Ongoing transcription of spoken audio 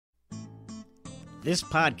This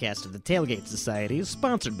podcast of the Tailgate Society is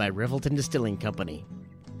sponsored by Revelton Distilling Company.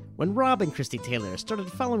 When Rob and Christy Taylor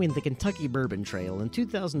started following the Kentucky Bourbon Trail in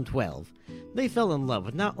 2012, they fell in love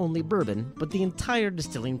with not only bourbon, but the entire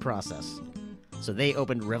distilling process. So they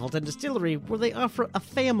opened Revelton Distillery, where they offer a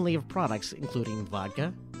family of products including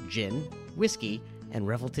vodka, gin, whiskey, and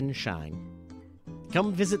Revelton Shine.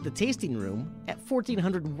 Come visit the tasting room at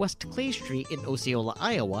 1400 West Clay Street in Osceola,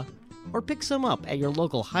 Iowa, or pick some up at your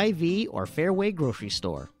local Hy-Vee or Fairway grocery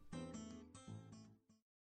store.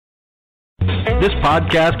 This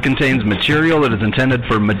podcast contains material that is intended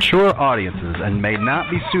for mature audiences and may not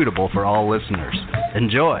be suitable for all listeners.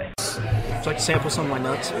 Enjoy. Would you like to sample some of my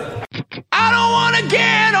nuts? I don't want to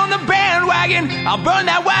get on the bandwagon. I'll burn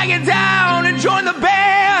that wagon down and join the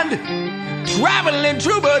band. Traveling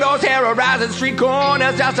troubadours, terrorizing street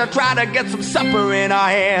corners just to try to get some supper in our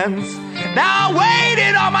hands. Now I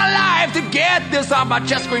waited all my life to get this off my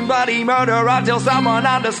chest, scream bloody murder until someone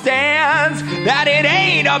understands that it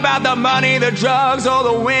ain't about the money, the drugs, or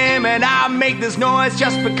the women. I make this noise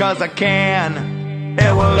just because I can,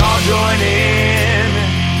 and we'll all join in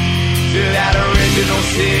to that original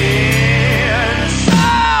sin.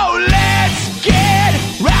 So let's get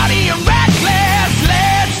rowdy and reckless.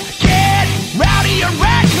 Let's get rowdy and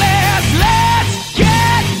reckless. Let's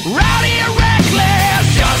get rowdy and reckless.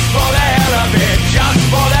 Just for the hell of it. Just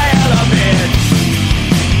for the hell of it.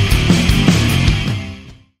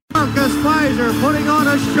 Marcus Fizer putting on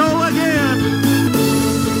a show again.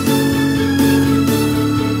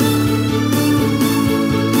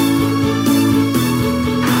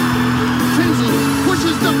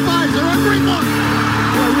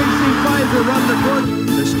 Fizer run the court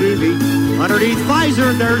to Stevie. Underneath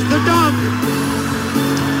Fizer, there's the dunk.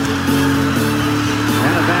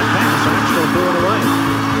 And a bad pass. Axel threw it away.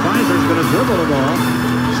 Fizer's going to dribble the ball.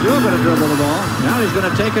 Still going to dribble the ball. Now he's going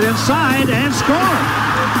to take it inside and score.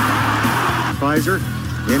 Fizer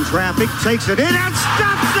in traffic, takes it in and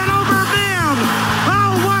stuffs it over Mihm.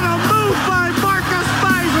 Oh, what a move by Marcus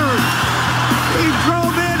Fizer. He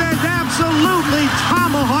drove in and absolutely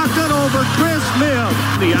tomahawked it over Chris Mihm.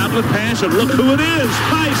 The outlet pass, and look who it is,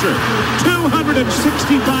 Fizer.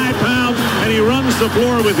 265 pounds, and he runs the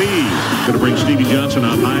floor with ease. Going to bring Stevie Johnson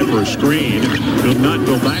out high for a screen. He'll not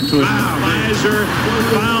go back to it. Fizer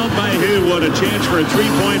fouled by Haywood, a chance for a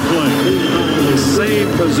three-point play.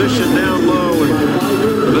 Same position down low,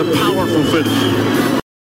 and the powerful finish.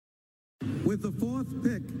 With the fourth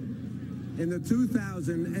pick in the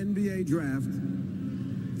 2000 NBA draft,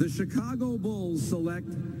 the Chicago Bulls select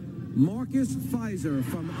Marcus Fizer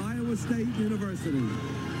from Iowa State University.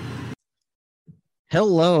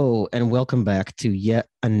 Hello, and welcome back to yet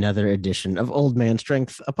another edition of Old Man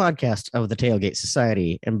Strength, a podcast of the Tailgate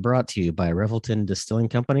Society, and brought to you by Revelton Distilling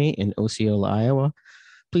Company in Osceola, Iowa.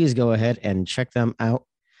 Please go ahead and check them out.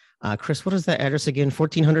 Chris, what is that address again?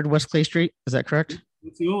 1400 West Clay Street. Is that correct?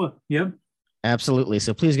 Osceola. Yep. Absolutely.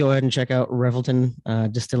 So please go ahead and check out Revelton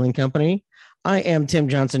Distilling Company. I am Tim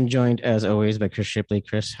Johnson, joined as always by Chris Shipley.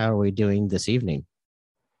 Chris, how are we doing this evening?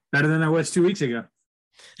 Better than I was 2 weeks ago.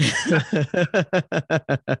 I'll tell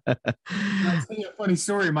you a funny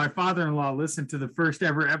story. My father-in-law listened to the first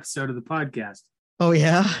ever episode of the podcast. Oh,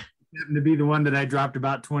 yeah? It happened to be the one that I dropped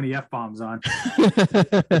about 20 F-bombs on.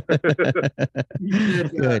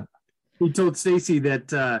 Good. He told Stacy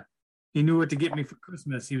that he knew what to get me for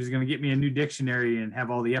Christmas. He was going to get me a new dictionary and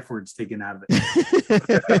have all the F words taken out of it.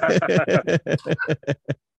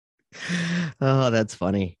 Oh, that's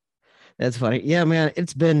funny. That's funny. Yeah, man,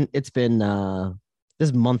 it's been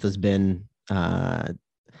this month has been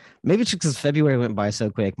maybe it's because February went by so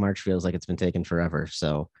quick. March feels like it's been taking forever.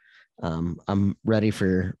 So I'm ready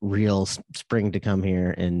for real spring to come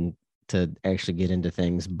here and to actually get into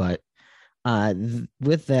things. But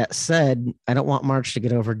with that said, I don't want March to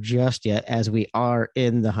get over just yet, as we are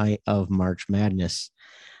in the height of March Madness.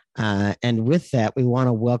 And with that, we want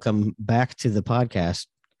to welcome back to the podcast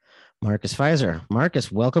Marcus Fizer.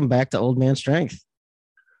 Marcus, welcome back to Old Man Strength.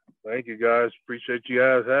 Thank you, guys. Appreciate you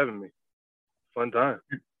guys having me. Fun time.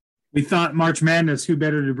 We thought March Madness, who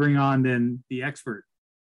better to bring on than the expert?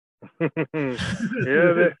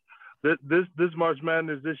 Yeah, this March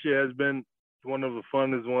Madness this year has been one of the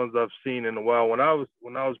funnest ones I've seen in a while. When I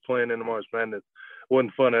was playing in the March Madness, it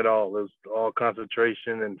wasn't fun at all. It was all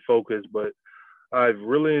concentration and focus, but I've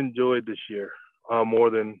really enjoyed this year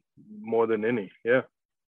more than any. Yeah.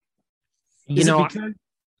 Go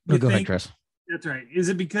ahead, Chris. That's right. Is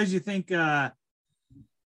it because you think that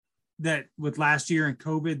with last year and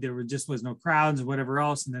COVID, there was no crowds or whatever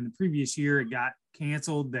else, and then the previous year it got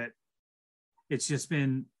canceled, that it's just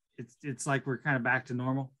been it's like we're kind of back to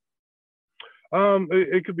normal?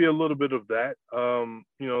 It could be a little bit of that.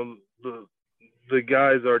 The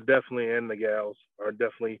guys are definitely, and the gals are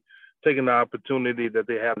definitely taking the opportunity that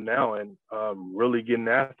they have now and really getting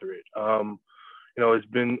after it. It's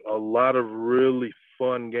been a lot of really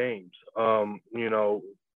fun games. We're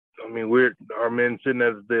our men sitting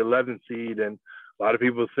as the 11th seed, and a lot of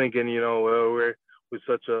people thinking, well, we're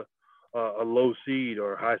such a low seed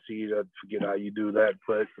or high seed. I forget how you do that,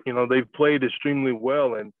 but they've played extremely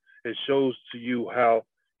well, and it shows to you how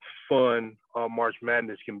fun March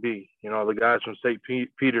Madness can be. The guys from St.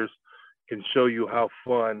 Peter's can show you how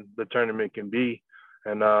fun the tournament can be,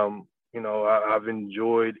 and I've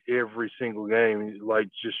enjoyed every single game, like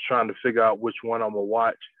just trying to figure out which one I'm gonna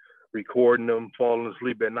watch, recording them, falling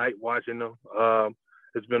asleep at night watching them.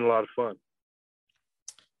 It's been a lot of fun.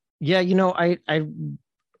 Yeah, I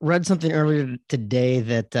read something earlier today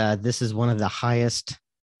that this is one of the highest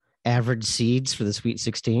average seeds for the Sweet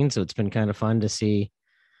 16, so it's been kind of fun to see.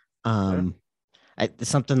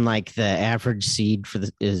 Something like the average seed for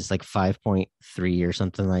is like 5.3 or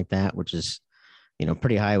something like that, which is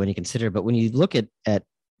pretty high when you consider. But when you look at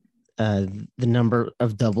the number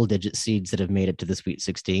of double-digit seeds that have made it to the Sweet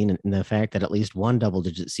 16, and the fact that at least one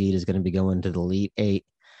double-digit seed is going to be going to the Elite Eight,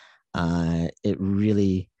 it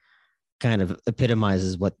really kind of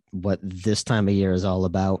epitomizes what this time of year is all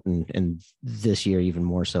about, and this year even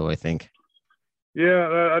more so, I think.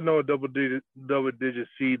 Yeah, I know a double digit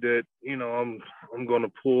seed that I'm going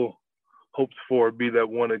to pull hopes for be that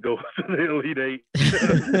one that goes to the Elite Eight.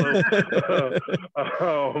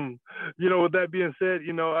 With that being said,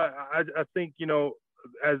 I think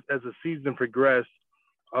as the season progressed,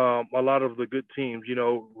 a lot of the good teams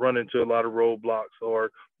run into a lot of roadblocks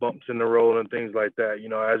or bumps in the road and things like that.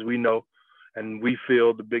 As we know, and we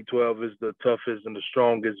feel the Big 12 is the toughest and the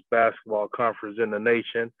strongest basketball conference in the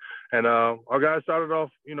nation. And our guys started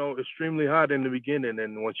off, extremely hot in the beginning.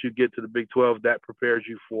 And once you get to the Big 12, that prepares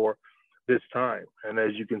you for this time. And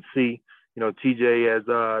as you can see, TJ has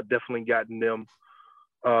definitely gotten them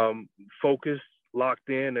focused, locked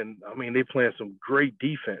in. And, they're playing some great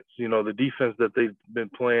defense. The defense that they've been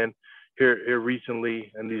playing here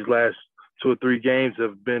recently in these last 2 or 3 games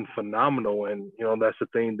have been phenomenal, and that's the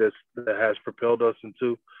thing that has propelled us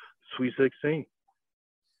into Sweet 16.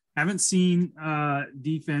 Haven't seen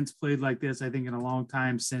defense played like this, I think, in a long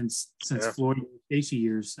time since Floyd Casey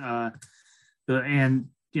years.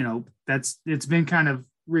 It's been kind of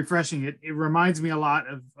refreshing. It reminds me a lot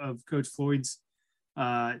of Coach Floyd's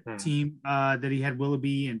team that he had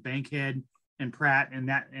Willoughby and Bankhead and Pratt and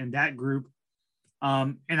that group.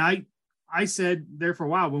 And I said there for a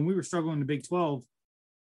while when we were struggling in the Big 12,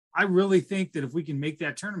 I really think that if we can make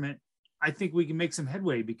that tournament, I think we can make some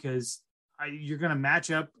headway because you're going to match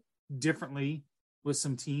up differently with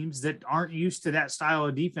some teams that aren't used to that style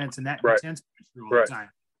of defense and that intense pressure all the time.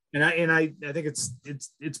 And I think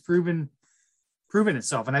it's proven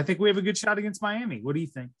itself. And I think we have a good shot against Miami. What do you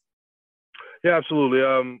think? Yeah, absolutely.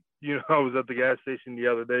 I was at the gas station the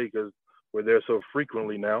other day because we're there so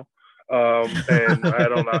frequently now. And I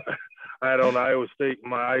had on my Iowa State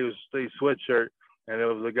sweatshirt, and it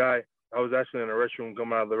was a guy. I was actually in the restroom,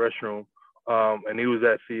 coming out of the restroom, and he was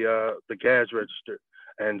at the gas register.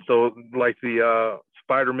 And so, like the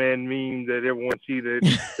Spider-Man meme that everyone sees,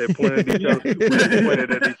 they're pointing at each other. We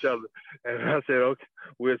pointed at each other, and I said, "Okay,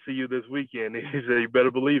 we'll see you this weekend." And he said, "You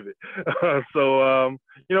better believe it."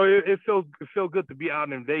 It felt good to be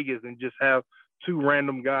out in Vegas and just have 2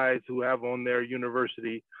 random guys who have on their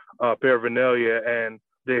university paraphernalia and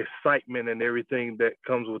the excitement and everything that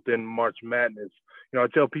comes within March Madness. I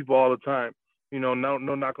tell people all the time, no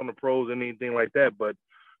knock on the pros and anything like that, but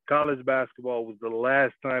college basketball was the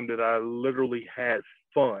last time that I literally had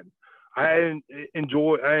fun. I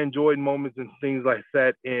enjoyed moments and things like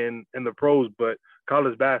that in the pros, but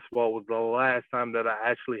college basketball was the last time that I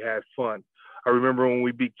actually had fun. I remember when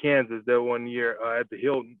we beat Kansas that one year at the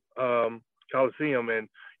Hilton Coliseum, and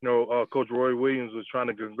Coach Roy Williams was trying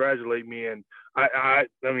to congratulate me, and I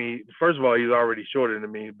mean, first of all, he's already shorter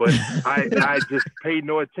than me, but I just paid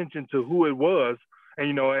no attention to who it was,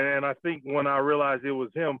 and and I think when I realized it was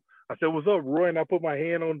him, I said, "What's up, Roy?" And I put my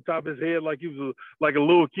hand on top of his head like he was like a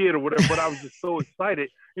little kid or whatever. But I was just so excited,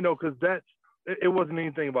 because it wasn't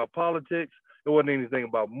anything about politics, it wasn't anything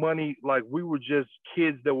about money. Like, we were just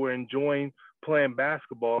kids that were enjoying playing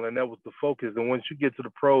basketball, and that was the focus. And once you get to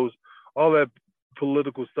the pros, all that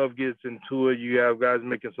political stuff gets into it. You have guys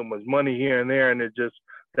making so much money here and there, and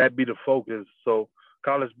that be the focus. So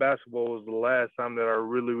college basketball was the last time that I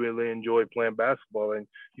really, really enjoyed playing basketball, and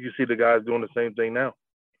you can see the guys doing the same thing now.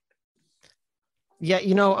 Yeah,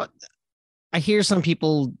 I hear some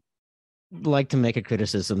people like to make a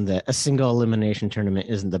criticism that a single elimination tournament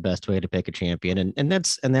isn't the best way to pick a champion, and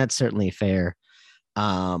that's certainly fair.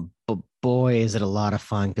 But boy, is it a lot of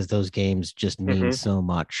fun because those games just mean so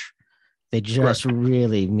much. They just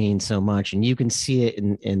really mean so much, and you can see it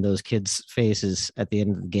in those kids' faces at the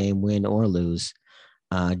end of the game, win or lose,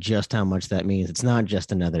 just how much that means. It's not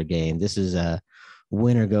just another game. This is a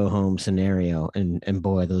win or go home scenario, and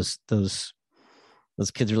boy, those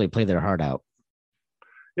kids really play their heart out.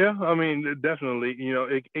 Yeah, I mean, definitely. You know,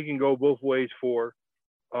 it can go both ways for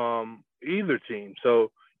either team.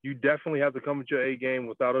 So you definitely have to come with your A game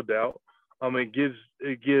without a doubt.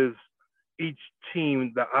 It gives each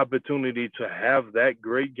team the opportunity to have that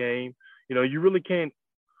great game. You know, you really can't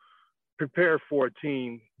prepare for a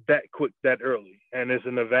team that quick, that early, and it's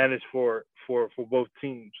an advantage for both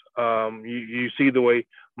teams. You see the way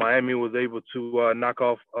Miami was able to knock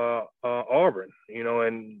off Auburn, you know,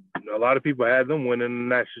 and a lot of people had them winning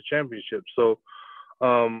the national championship. So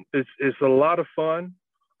it's a lot of fun.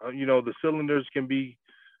 You know, the cylinders can be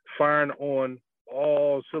firing on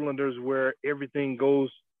all cylinders where everything goes,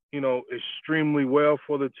 you know, extremely well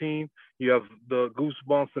for the team. You have the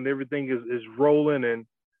goosebumps and everything is rolling, and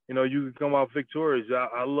you know, you can come out victorious.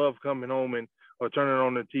 I love coming home or turning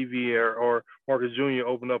on the TV or Marcus Jr.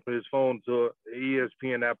 open up his phone to an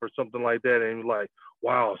ESPN app or something like that, and like,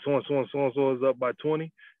 wow, so-and-so is up by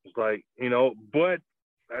 20. It's like, you know, but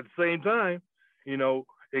at the same time, you know,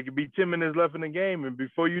 it could be 10 minutes left in the game, and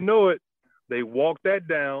before you know it, they walk that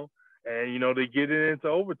down, and, you know, they get it into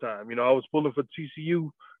overtime. You know, I was pulling for TCU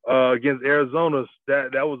against Arizona.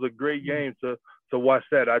 That was a great game to watch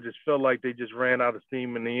that. I just felt like they just ran out of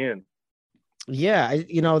steam in the end. Yeah,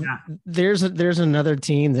 there's another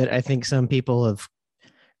team that I think some people have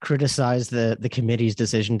criticized the committee's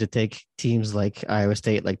decision to take teams like Iowa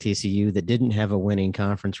State, like TCU, that didn't have a winning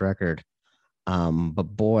conference record. But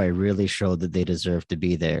boy, really showed that they deserve to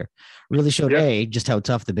be there. Really showed A, just how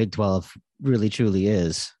tough the Big 12 really truly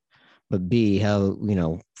is, but B, how, you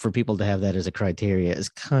know, for people to have that as a criteria is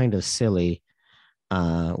kind of silly.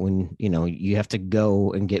 When, you know, you have to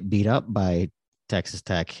go and get beat up by Texas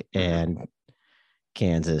Tech and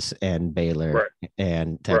Kansas and Baylor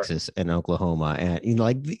and Texas and Oklahoma, and, you know,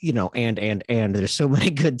 like, you know, and there's so many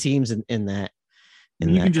good teams in that.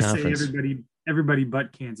 You can just conference. Say everybody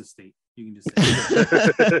but Kansas State. You can just say.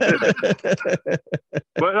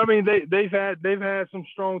 But I mean, they've had some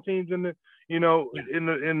strong teams in the, you know, in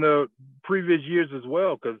the previous years as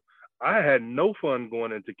well, because I had no fun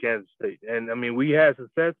going into Kansas State. And I mean, we had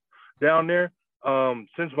success down there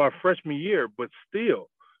since my freshman year, but still,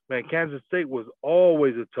 man, Kansas State was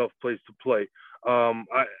always a tough place to play.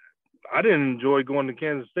 I didn't enjoy going to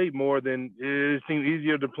Kansas State more than it seemed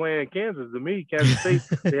easier to play in Kansas to me. Kansas State,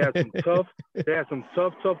 they had some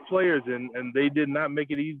tough players, and they did not make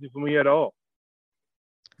it easy for me at all.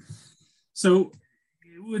 So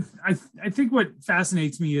I think what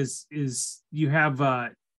fascinates me is you have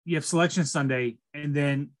Selection Sunday, and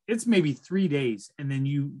then it's maybe 3 days, and then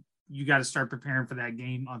you got to start preparing for that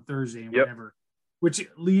game on Thursday and whatever, which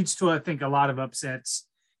leads to, I think, a lot of upsets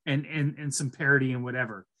and some parity and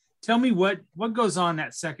whatever. Tell me what goes on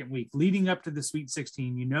that second week leading up to the Sweet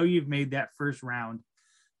 16. You know, you've made that first round.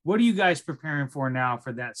 What are you guys preparing for now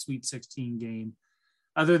for that Sweet 16 game?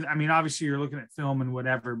 I mean, obviously you're looking at film and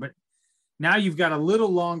whatever, but now you've got a little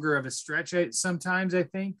longer of a stretch sometimes, I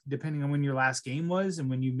think, depending on when your last game was and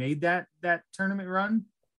when you made that tournament run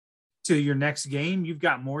to your next game. You've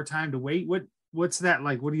got more time to wait. What's that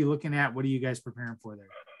like? What are you looking at? What are you guys preparing for there?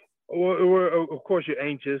 Well, of course, you're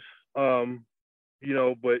anxious, you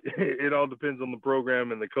know, but it all depends on the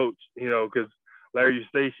program and the coach, you know, because Larry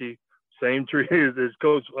Eustachy, same tree as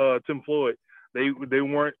Coach Tim Floyd. They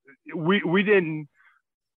weren't. We didn't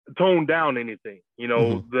tone down anything, you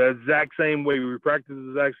know, the exact same way we practice,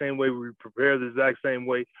 the exact same way we prepare, the exact same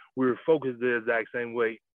way we were focused, the exact same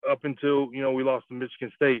way up until, you know, we lost to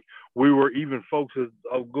Michigan State. We were even focused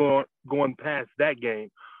of going past that game.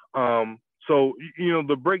 So, you know,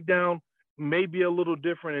 the breakdown may be a little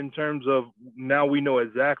different in terms of now we know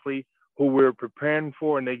exactly who we're preparing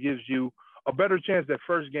for, and it gives you a better chance that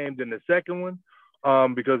first game than the second one,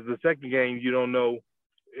 because the second game you don't know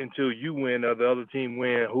until you win or the other team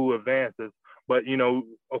win who advances. But, you know,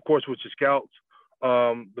 of course, with your scouts,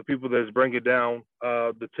 the people that's bringing down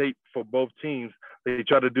the tape for both teams, they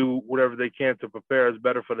try to do whatever they can to prepare us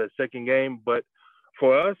better for that second game. But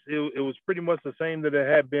for us, it was pretty much the same that it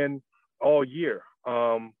had been all year.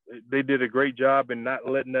 They did a great job in not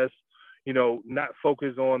letting us, you know, not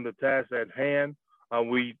focus on the task at hand.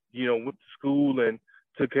 We, you know, went to school and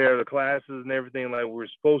took care of the classes and everything like we were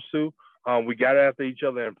supposed to. We got after each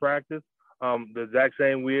other in practice. the exact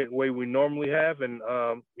same way we normally have, and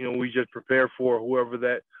we just prepare for whoever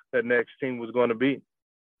that next team was going to be.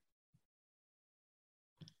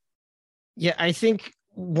 Yeah, I think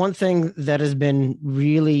one thing that has been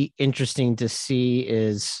really interesting to see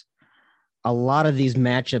is a lot of these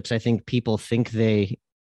matchups. I think people think they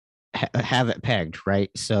have it pegged, right?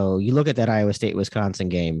 So you look at that Iowa State-Wisconsin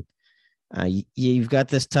game. You've got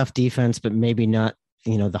this tough defense, but maybe not,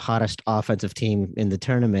 the hottest offensive team in the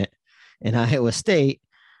tournament in Iowa State.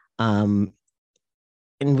 In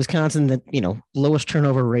Wisconsin, that, lowest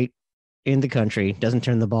turnover rate in the country, doesn't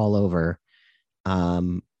turn the ball over.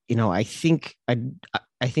 I think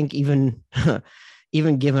even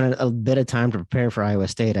even given a bit of time to prepare for Iowa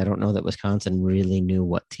State, I don't know that Wisconsin really knew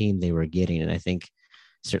what team they were getting. And I think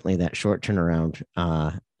certainly that short turnaround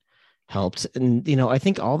helped. And, I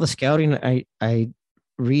think all the scouting I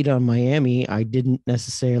read on Miami, I didn't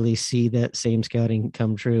necessarily see that same scouting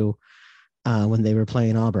come true when they were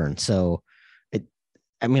playing Auburn. So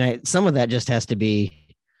some of that just has to be,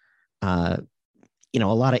 a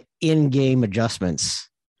lot of in-game adjustments.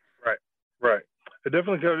 Right. It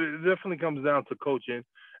definitely comes down to coaching,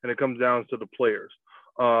 and it comes down to the players.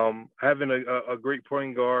 Having a great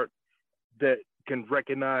point guard that can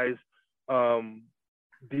recognize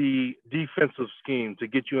the defensive scheme to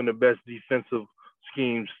get you in the best defensive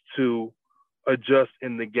schemes to adjust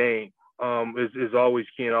in the game is always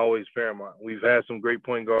key and always paramount. We've had some great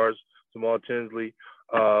point guards, Jamal Tinsley,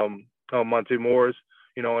 Monte Morris,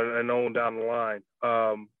 and on down the line.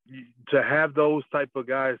 To have those type of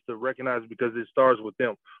guys to recognize, because it starts with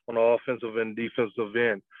them on the offensive and defensive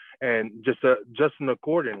end, and just adjusting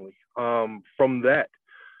accordingly. From that,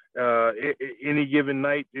 any given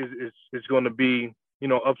night is going to be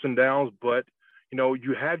ups and downs, but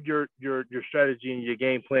you have your strategy and your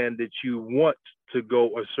game plan that you want to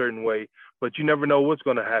go a certain way, but you never know what's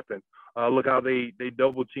going to happen. Look how they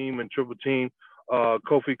double team and triple team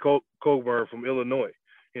Kofi Cockburn from Illinois.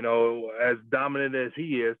 As dominant as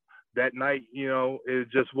he is, that night, it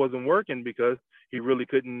just wasn't working because he really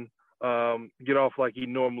couldn't get off like he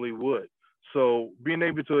normally would. So being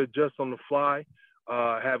able to adjust on the fly,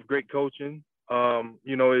 have great coaching,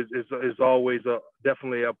 is always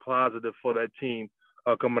definitely a positive for that team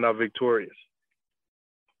coming out victorious.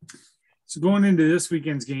 So going into this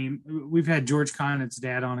weekend's game, we've had George Conant's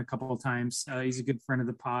dad on a couple of times. He's a good friend of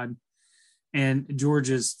the pod. And George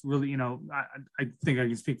is really, I think I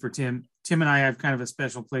can speak for Tim. Tim and I have kind of a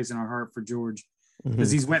special place in our heart for George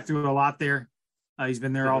because he's went through a lot there. He's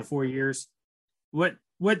been there all 4 years. What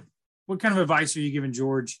kind of advice are you giving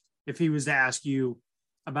George if he was to ask you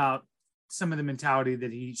about some of the mentality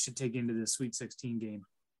that he should take into the Sweet 16 game?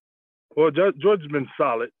 Well, George has been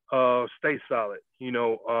solid. Stay solid.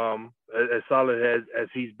 As solid as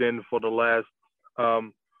he's been for the last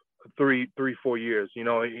 4 years. He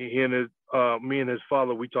and me and his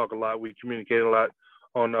father, we talk a lot. We communicate a lot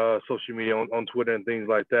on social media, on Twitter and things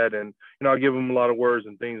like that. And, I give him a lot of words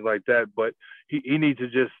and things like that, but he needs to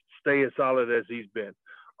just stay as solid as he's been.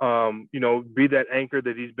 Be that anchor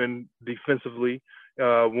that he's been defensively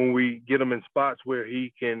when we get him in spots where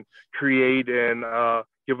he can create and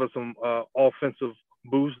give us some offensive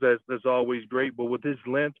boost. That's always great. But with his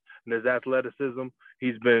length and his athleticism,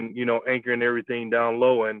 he's been, anchoring everything down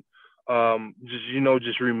low, and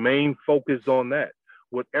just remain focused on that.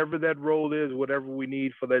 Whatever that role is, whatever we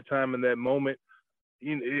need for that time and that moment,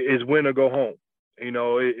 is win or go home.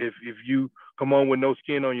 If you come on with no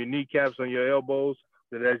skin on your kneecaps, on your elbows,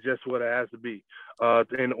 then that's just what it has to be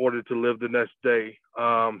in order to live the next day.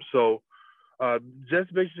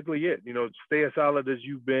 Just basically it. Stay as solid as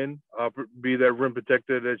you've been, be that rim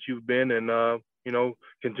protector that you've been, and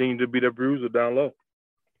continue to be the bruiser down low.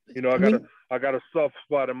 I got a soft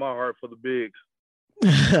spot in my heart for the bigs.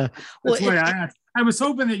 That's why I was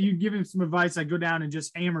hoping that you'd give him some advice. I go down and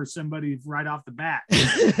just hammer somebody right off the bat.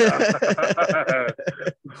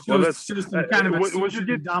 shows some kind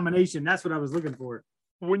of domination. That's what I was looking for.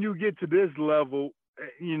 When you get to this level,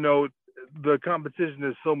 the competition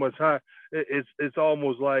is so much high. It's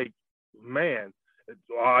almost like, man,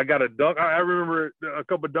 I got a dunk. I remember a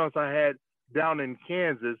couple of dunks I had down in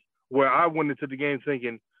Kansas where I went into the game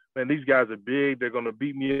thinking, man, these guys are big. They're going to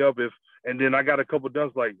beat me up. And then I got a couple of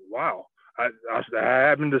dunks like, wow, I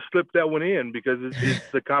happened to slip that one in because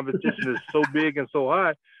the competition is so big and so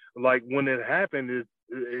high. Like when it happened,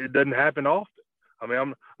 it doesn't happen often. I mean,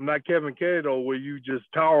 I'm not Kevin Cato where you just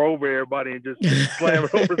tower over everybody and just slam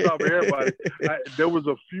it over top of everybody. There was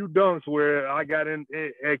a few dunks where I got in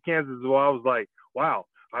at Kansas where I was like, wow,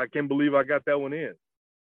 I can't believe I got that one in.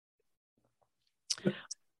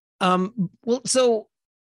 Well, so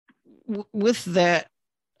with that,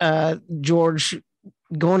 George,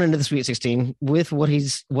 going into the Sweet 16 with what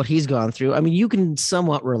he's gone through, I mean, you can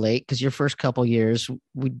somewhat relate because your first couple years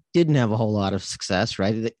we didn't have a whole lot of success,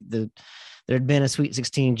 right? There'd been a Sweet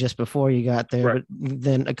 16 just before you got there, right. But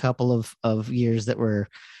then a couple of years that were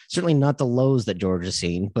certainly not the lows that George has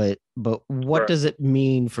seen. But what right. does it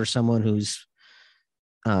mean for someone who's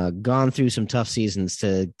gone through some tough seasons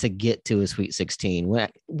to get to a Sweet 16?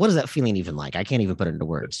 What is that feeling even like? I can't even put it into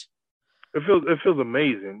words. It feels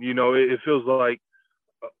amazing. You know, it feels like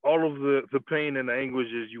all of the pain and the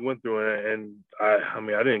anguishes you went through, and I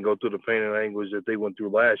mean, I didn't go through the pain and anguish that they went through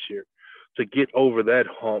last year. To get over that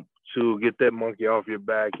hump, to get that monkey off your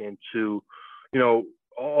back, and to, you know,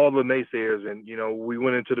 all the naysayers, and, you know, we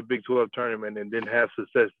went into the Big 12 tournament and didn't have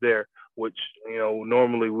success there, which, you know,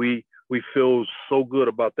 normally we feel so good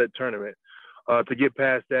about that tournament. To get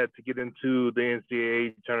past that, to get into the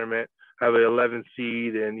NCAA tournament, have an 11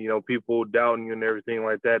 seed, and, you know, people doubting you and everything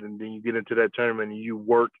like that, and then you get into that tournament and you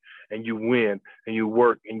work and you win, and you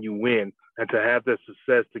work and you win. And to have that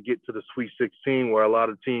success to get to the Sweet 16, where a lot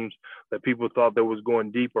of teams that people thought that was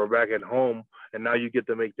going deep are back at home, and now you get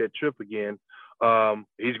to make that trip again.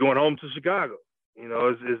 He's going home to Chicago. You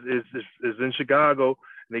know, it's in Chicago,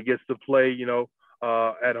 and he gets to play, you know,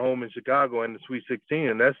 at home in Chicago in the Sweet 16,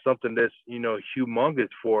 and that's something that's, you know, humongous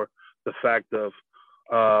for the fact of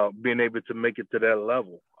being able to make it to that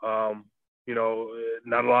level. You know,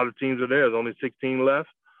 not a lot of teams are there. There's only 16 left.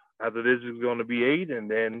 After this is going to be 8, and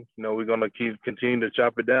then, you know, we're going to continue to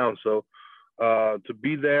chop it down. So to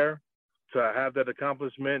be there, to have that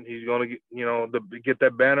accomplishment, he's going to get, you know, get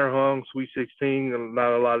that banner hung, Sweet 16, and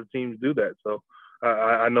not a lot of teams do that. So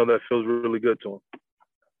I know that feels really good to him.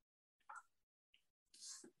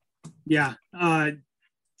 Yeah.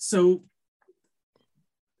 So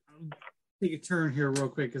I'll take a turn here real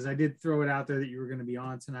quick, because I did throw it out there that you were going to be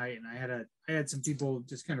on tonight, and I had some people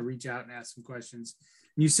just kind of reach out and ask some questions.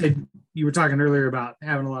 You said you were talking earlier about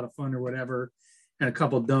having a lot of fun or whatever, and a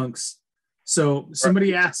couple dunks. So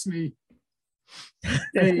somebody asked me,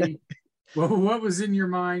 hey, well, what was in your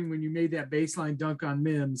mind when you made that baseline dunk on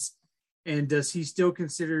Mims? And does he still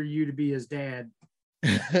consider you to be his dad?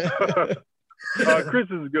 Chris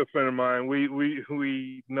is a good friend of mine.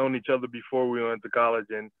 We known each other before we went to college,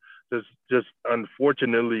 and just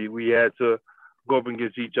unfortunately we had to go up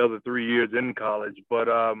against each other 3 years in college. But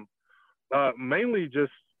mainly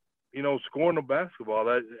just, you know, scoring the basketball.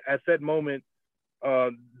 At that moment,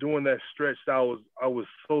 during that stretch, I was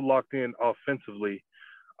so locked in offensively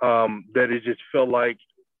that it just felt like,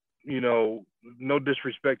 you know, no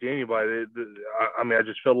disrespect to anybody. I mean, I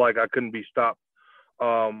just felt like I couldn't be stopped.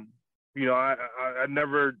 You know, I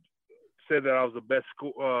never said that I was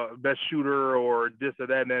the best shooter or this or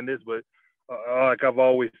that and this, but like I've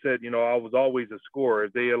always said, you know, I was always a scorer.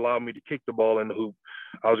 If they allowed me to kick the ball in the hoop,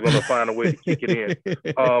 I was going to find a way to kick it in.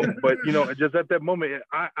 But, you know, just at that moment,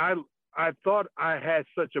 I thought I had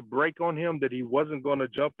such a break on him that he wasn't going to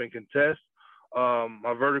jump and contest.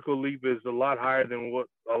 My vertical leap is a lot higher than what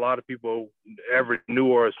a lot of people ever knew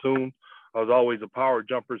or assumed. I was always a power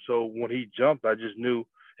jumper. So when he jumped, I just knew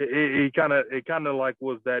it kind of like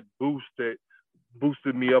was that boost that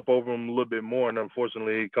boosted me up over him a little bit more. And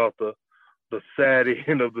unfortunately, he caught the sad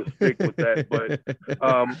end of the stick with that. But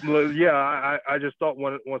yeah, I just thought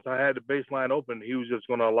once I had the baseline open, he was just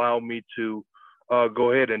going to allow me to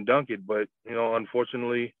go ahead and dunk it. But, you know,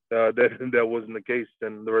 unfortunately, that wasn't the case,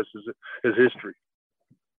 and the rest is history.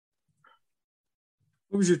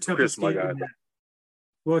 What was your toughest game?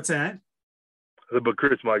 What's that? But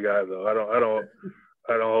Chris, my guy, though. I don't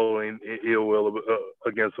hold any ill will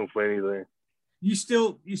against him for anything. You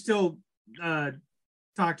still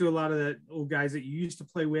talk to a lot of the old guys that you used to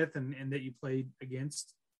play with and that you played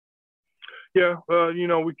against? Yeah, you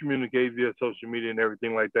know, we communicate via social media and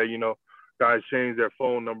everything like that. You know, guys change their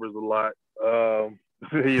phone numbers a lot.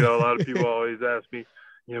 You know, a lot of people always ask me,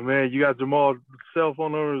 you know, man, you got Jamal's cell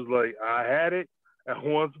phone numbers? Like, I had it at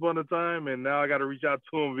once upon a time, and now I got to reach out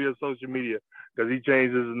to him via social media because he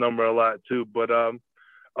changes his number a lot too. But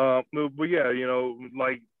yeah, you know,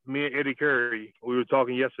 like me and Eddie Curry, we were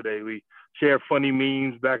talking yesterday. We share funny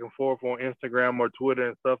memes back and forth on Instagram or Twitter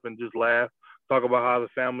and stuff, and just laugh, talk about how the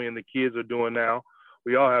family and the kids are doing now.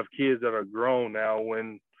 We all have kids that are grown now.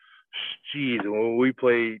 When we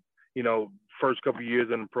played, you know, first couple of years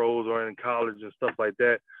in the pros or in college and stuff like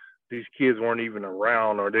that, these kids weren't even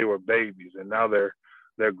around, or they were babies, and now they're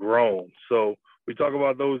grown. So we talk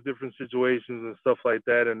about those different situations and stuff like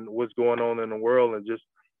that, and what's going on in the world, and just,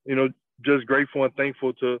 you know, just grateful and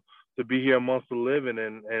thankful to be here amongst the living,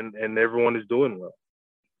 and everyone is doing well.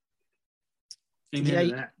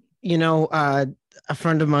 Yeah, A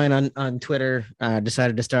friend of mine on Twitter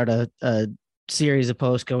decided to start a series of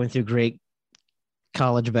posts going through great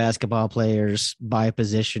college basketball players by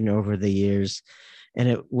position over the years. And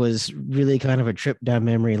it was really kind of a trip down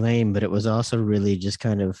memory lane, but it was also really just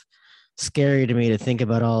kind of scary to me to think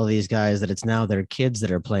about all of these guys that it's now their kids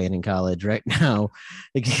that are playing in college right now,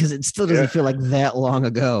 because it still doesn't feel like that long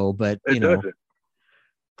ago, but doesn't.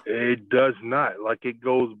 It does not. Like, it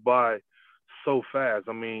goes by so fast.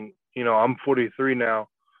 I mean, I'm 43 now.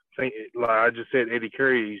 Like I just said, Eddie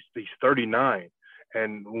Curry, he's 39.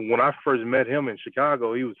 And when I first met him in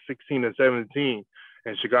Chicago, he was 16 and 17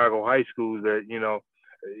 in Chicago high schools. That,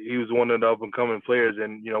 he was one of the up and coming players.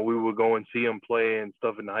 And, we would go and see him play and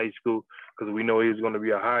stuff in the high school because we know he was going to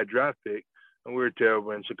be a high draft pick. And we were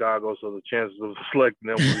terrible in Chicago, so the chances of selecting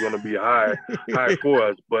him was going to be high for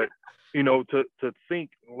us. But, to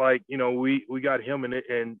think like, we got him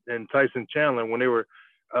and Tyson Chandler when they were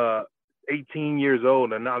 18 years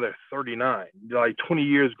old, and now they're 39. Like, 20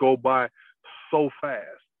 years go by so fast.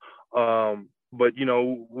 But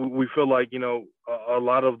we feel like a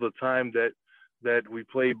lot of the time that we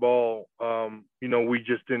play ball,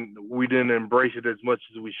 we didn't embrace it as much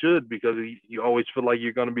as we should, because you always feel like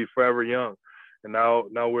you're going to be forever young. And now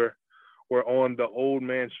we're on the Old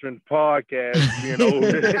Man Strength podcast, being old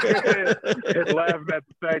and laughing at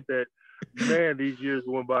the fact that, man, these years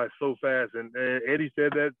went by so fast. And Eddie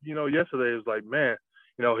said that yesterday. It was like, man,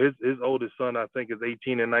 his oldest son, I think, is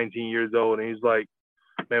 18 and 19 years old, and he's like,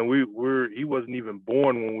 man, he wasn't even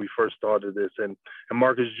born when we first started this. And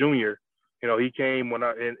Marcus Jr., he came when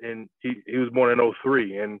he was born in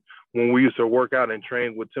 2003. And when we used to work out and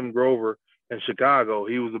train with Tim Grover in Chicago,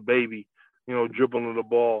 he was a baby, dribbling the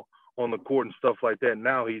ball on the court and stuff like that.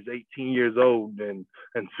 Now he's 18 years old and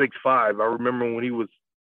 6'5". I remember when he was,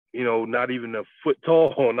 not even a foot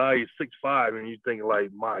tall. Now he's 6'5", and you think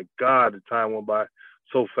like, my God, the time went by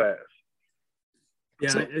so fast.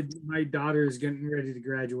 Yeah, my daughter is getting ready to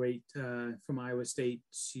graduate from Iowa State.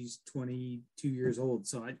 She's 22 years old,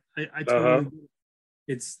 so I totally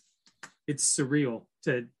it's surreal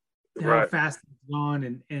to how fast it's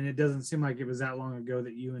gone, and it doesn't seem like it was that long ago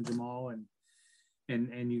that you and Jamal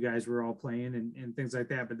and you guys were all playing and things like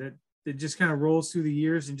that. But that it just kind of rolls through the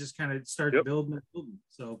years and just kind of starts building and building.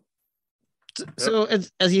 So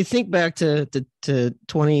as you think back to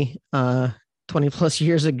 20 plus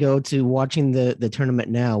years ago to watching the tournament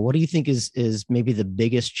now, what do you think is maybe the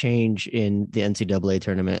biggest change in the NCAA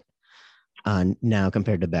tournament now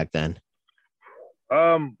compared to back then?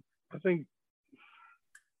 I think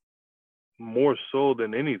more so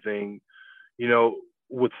than anything,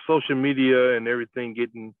 with social media and everything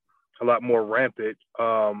getting a lot more rampant,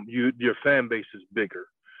 your fan base is bigger.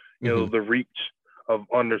 The reach of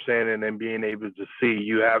understanding and being able to see.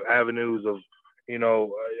 You have avenues of,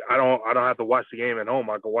 I don't have to watch the game at home.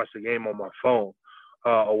 I can watch the game on my phone,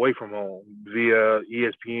 away from home, via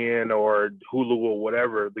ESPN or Hulu or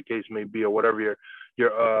whatever the case may be, or whatever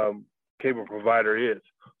your cable provider is.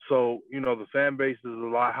 So, the fan base is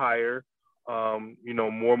a lot higher.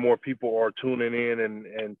 More and more people are tuning in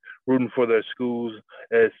and rooting for their schools.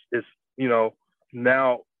 It's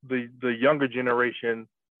now the younger generation,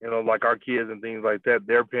 like our kids and things like that,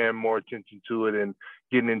 they're paying more attention to it and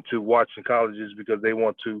getting into watching colleges because they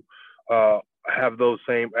want to have those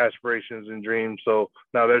same aspirations and dreams. So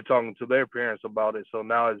now they're talking to their parents about it. So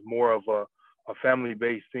now it's more of a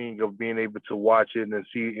family-based thing of being able to watch it and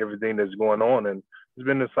see everything that's going on. And it's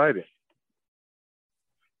been exciting.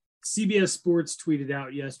 CBS Sports tweeted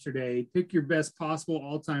out yesterday, pick your best possible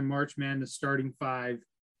all-time March Madness starting five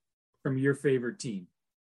from your favorite team.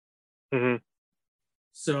 Mm-hmm.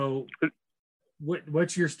 So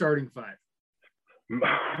what's your starting five?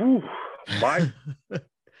 Ooh, my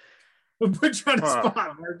We'll put you on the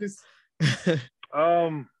spot, Marcus.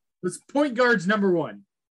 Let's point guards number one.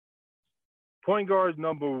 Point guards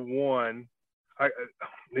number one. I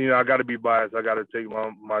got to be biased. I got to take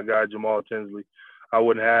my guy Jamal Tinsley. I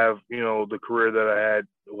wouldn't have the career that I had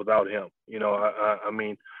without him. I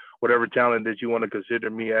mean, whatever talent that you want to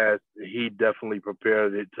consider me as, he definitely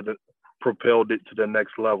propelled it to the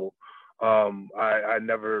next level. I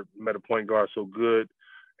never met a point guard so good.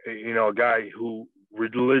 A guy who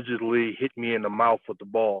religiously hit me in the mouth with the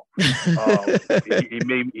ball. He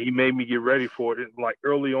made me get ready for it. Like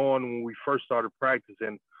early on when we first started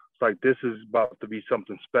practicing, it's like, this is about to be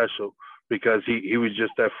something special, because he was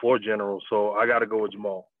just that floor general. So I got to go with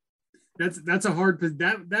Jamal. That's a hard,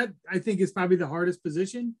 that I think is probably the hardest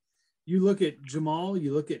position. You look at Jamal,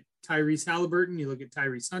 you look at Tyrese Halliburton, you look at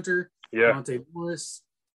Tyrese Hunter, Monte Morris,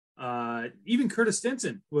 even Curtis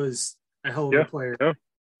Stinson was a hell of a player. Yeah.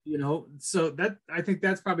 So I think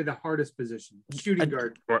that's probably the hardest position, shooting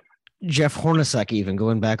guard. Jeff Hornacek, even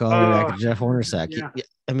going back all the way back to Jeff Hornacek. Yeah.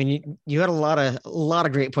 I mean, you had a lot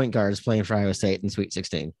of great point guards playing for Iowa State in Sweet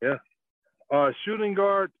 16. Yeah. Shooting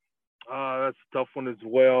guard, that's a tough one as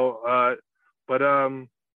well. But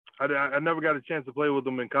I never got a chance to play with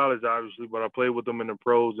them in college, obviously, but I played with them in the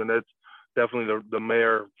pros, and that's definitely the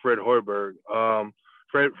mayor, Fred Hoiberg.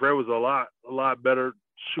 Fred was a lot better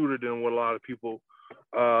shooter than what a lot of people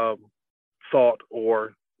thought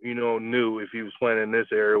or knew if he was playing in this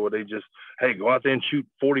area where they just, hey, go out there and shoot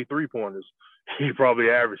 43 pointers. He probably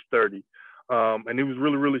averaged 30. And he was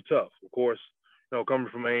really, really tough. Of course, coming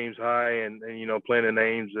from Ames High and playing in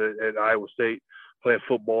Ames at Iowa State, playing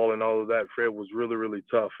football and all of that, Fred was really, really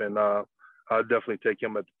tough. And I'd definitely take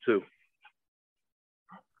him at the 2.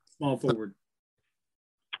 Small forward.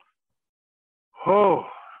 Oh,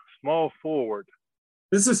 small forward.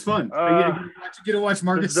 This is fun. You get to watch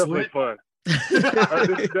Marcus Sweat. Fun. This is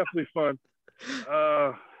definitely fun.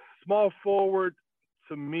 Small forward,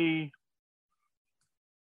 to me,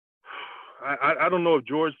 I don't know if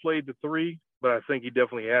George played the 3, but I think he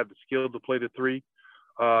definitely had the skill to play the 3.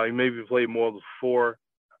 He maybe played more of the 4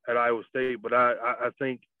 at Iowa State, but I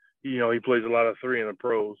think he plays a lot of 3 in the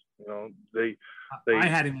pros. I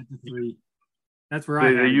had him at the 3. That's where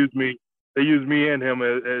they used me. They used me and him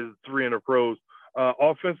as 3 in the pros.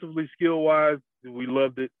 Offensively, skill wise, we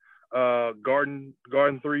loved it. Garden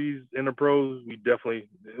 3s in the pros, we definitely,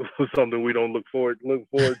 it was something we don't look forward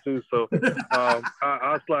to. So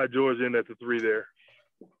I'll slide George in at the 3 there.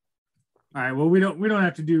 All right. Well, we don't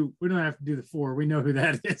have to do the 4. We know who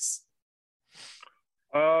that is.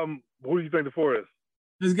 Who do you think the 4 is?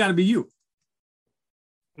 It's got to be you.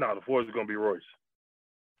 No, the 4 is going to be Royce.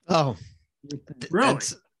 Oh, really?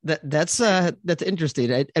 That's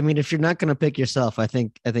interesting. I mean, if you're not going to pick yourself, I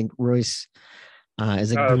think Royce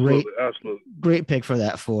is a great pick for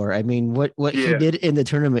that 4. I mean, what he did in the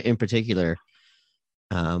tournament in particular,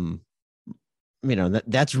 that's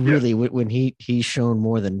really when he's shown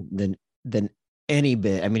more than any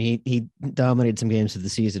bit. I mean, he dominated some games of the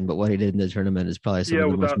season, but what he did in the tournament is probably some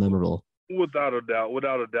of the most memorable. Without a doubt.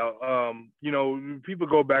 People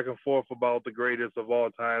go back and forth about the greatest of all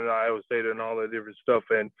time, Iowa State and all that different stuff.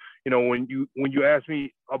 And, when you ask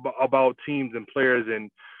me about teams and players and,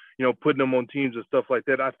 putting them on teams and stuff like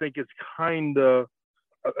that, I think it's kind of,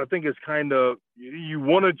 you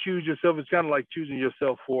want to choose yourself. It's kind of like choosing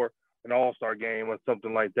yourself for an all-star game or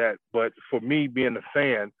something like that. But for me, being a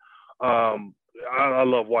fan, I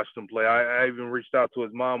love watching him play. I even reached out to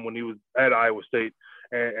his mom when he was at Iowa State.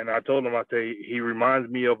 And I told him, he reminds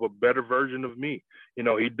me of a better version of me.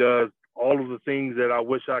 He does all of the things that I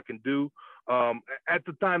wish I can do. At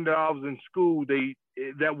the time that I was in school,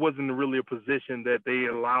 that wasn't really a position that they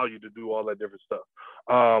allow you to do all that different stuff.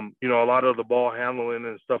 A lot of the ball handling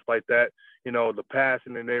and stuff like that, the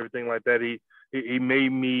passing and everything like that, he made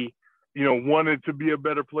me, wanted to be a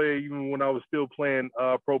better player even when I was still playing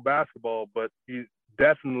pro basketball. But he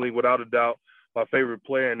definitely, without a doubt, my favorite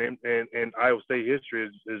player in Iowa State history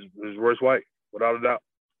is Royce White, without a doubt.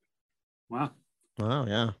 Wow,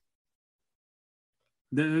 yeah.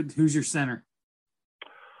 Who's your center?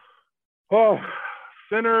 Oh,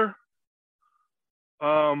 center.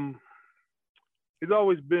 He's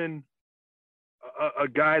always been a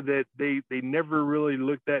guy that they never really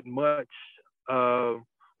looked at much.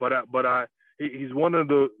 But he's one of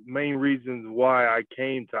the main reasons why I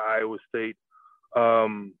came to Iowa State.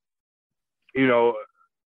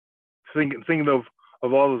 Thinking of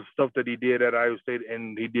all the stuff that he did at Iowa State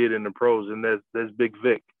and he did in the pros, and there's Big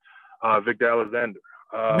Vic, Victor Alexander.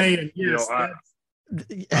 Man, yes, I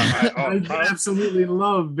absolutely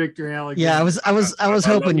love Victor Alexander. Yeah, I was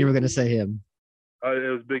hoping you were going to say him.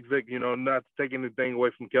 It was Big Vic. Not taking anything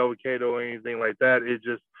away from Kelvin Cato or anything like that. It's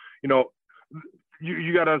just,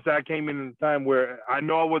 you got to understand. I came in at a time where I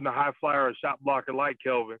know I wasn't a high flyer or a shot blocker like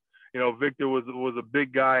Kelvin. Victor was a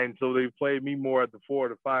big guy, and so they played me more at the 4 or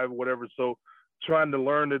the 5 or whatever. So trying to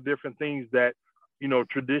learn the different things that,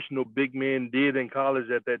 traditional big men did in college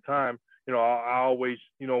at that time. I always,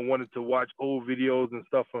 wanted to watch old videos and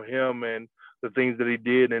stuff from him and the things that he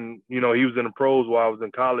did. And, he was in the pros while I was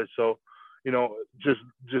in college. So, just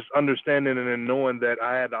understanding and then knowing that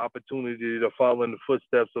I had the opportunity to follow in the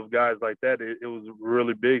footsteps of guys like that, it was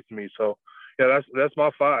really big to me. So, yeah, that's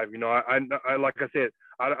my 5. I like I said,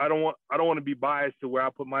 I don't want to be biased to where I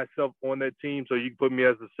put myself on that team. So you can put me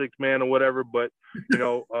as a 6th man or whatever. But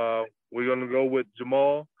we're gonna go with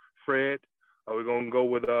Jamal, Fred. We're gonna go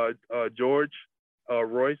with George,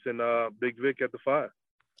 Royce, and Big Vic at the 5.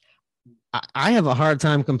 I have a hard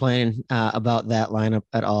time complaining about that lineup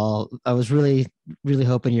at all. I was really, really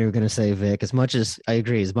hoping you were going to say Vic. As much as I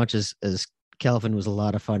agree, as much as Kelvin was a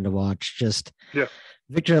lot of fun to watch. Just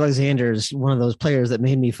Victor Alexander is one of those players that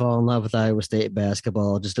made me fall in love with Iowa State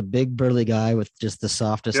basketball. Just a big burly guy with just the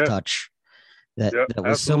softest touch. That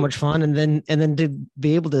was so much fun, and then to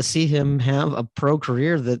be able to see him have a pro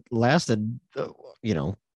career that lasted,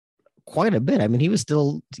 quite a bit. I mean, he was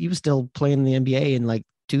still playing in the NBA in like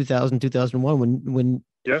 2000, 2001 when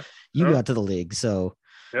you got to the league. So,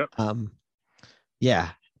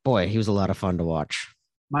 boy, he was a lot of fun to watch.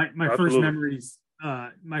 My first memories,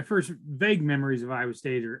 my first vague memories of Iowa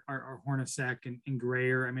State are Hornacek and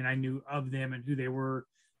Grayer. I mean, I knew of them and who they were.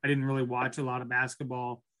 I didn't really watch a lot of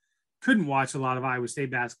basketball. Couldn't watch a lot of Iowa State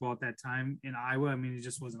basketball at that time in Iowa. I mean, it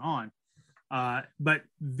just wasn't on. But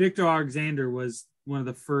Victor Alexander was one of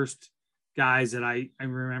the first guys that I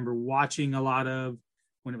remember watching a lot of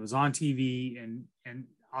when it was on TV. And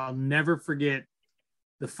I'll never forget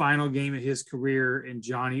the final game of his career, and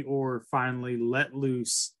Johnny Orr finally let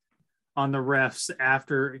loose on the refs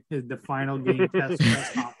after the final game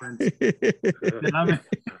press conference.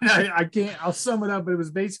 And I'll sum it up. It was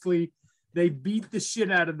basically, they beat the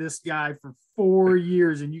shit out of this guy for 4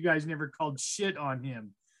 years, and you guys never called shit on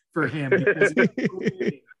him for him. Because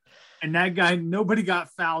and that guy, nobody got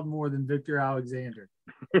fouled more than Victor Alexander.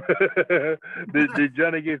 Did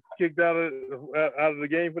Johnny get kicked out of the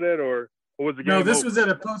game for that, or was the game? No, this was at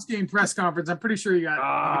a post-game press conference. I'm pretty sure he got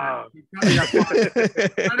right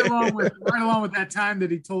along with that time that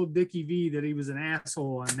he told Dickie V that he was an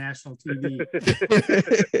asshole on national TV.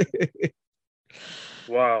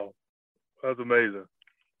 Wow. That's amazing.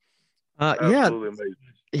 Absolutely amazing.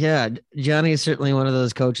 Yeah, Johnny is certainly one of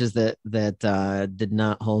those coaches that did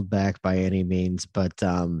not hold back by any means, but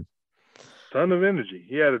ton of energy.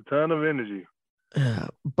 He had a ton of energy.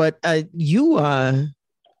 But you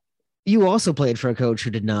also played for a coach who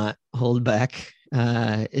did not hold back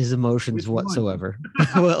his emotions whatsoever.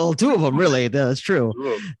 Well, two of them, really. That's true.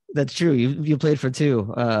 That's true. You played for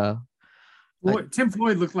two. Tim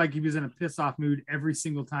Floyd looked like he was in a piss-off mood every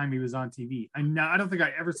single time he was on TV. I don't think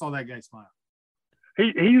I ever saw that guy smile.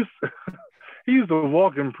 He used to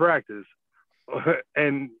walk in practice,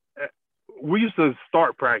 and we used to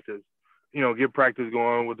start practice, get practice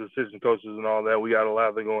going with the assistant coaches and all that. We got a lot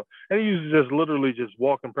of it going. And he used to just literally just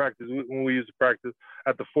walk in practice when we used to practice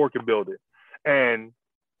at the Forker building and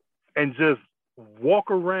just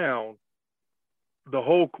walk around the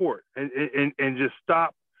whole court and just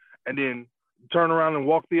stop and then turn around and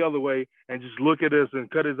walk the other way and just look at us and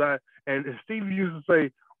cut his eye. And Steve used to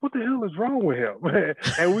say, "What the hell is wrong with him?"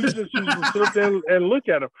 And we just used to sit there and look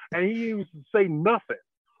at him. And he used to say nothing.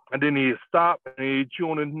 And then he'd stop and he'd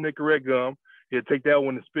chew on his Nicorette gum. He'd take that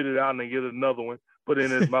one and spit it out and then get another one, put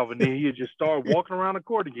it in his mouth. And then he'd just start walking around the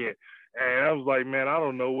court again. And I was like, man, I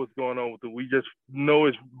don't know what's going on with it. We just know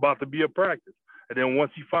it's about to be a practice. And then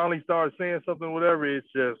once he finally started saying something, whatever, it's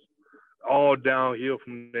just all downhill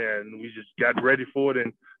from there, and we just got ready for it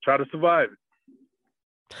and try to survive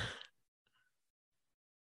it.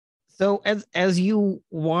 So as you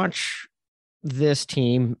watch this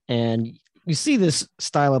team and you see this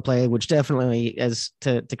style of play, which definitely, as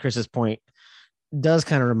to Chris's point, does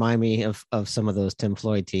kind of remind me of some of those Tim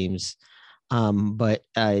Floyd teams, but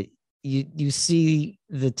you see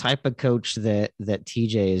the type of coach that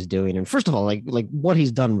TJ is doing, and first of all, like what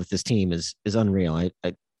he's done with this team is unreal.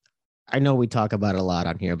 I know we talk about it a lot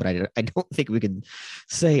on here, but I don't think we could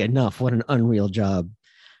say enough what an unreal job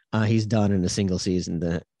he's done in a single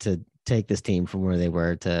season to take this team from where they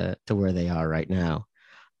were to where they are right now.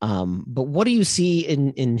 But what do you see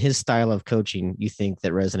in his style of coaching you think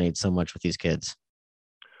that resonates so much with these kids?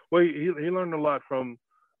 Well, he learned a lot from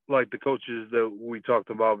like the coaches that we talked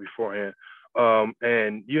about beforehand.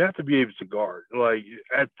 And you have to be able to guard. Like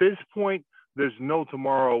at this point, there's no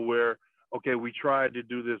tomorrow where, okay, we tried to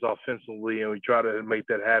do this offensively and we try to make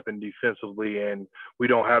that happen defensively and we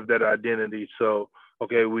don't have that identity. So,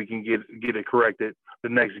 okay, we can get it corrected the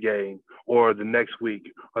next game or the next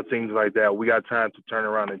week or things like that. We got time to turn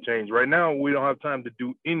around and change. Right now, we don't have time to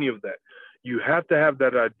do any of that. You have to have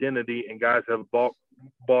that identity, and guys have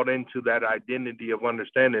bought into that identity of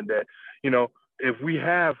understanding that, if we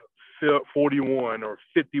have 41 or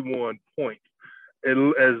 51 points,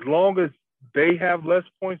 as long as they have less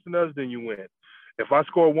points than us, then you win. If I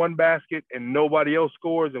score one basket and nobody else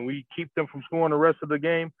scores and we keep them from scoring the rest of the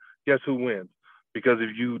game, guess who wins? Because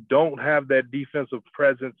if you don't have that defensive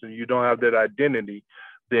presence and you don't have that identity,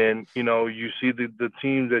 then, you see the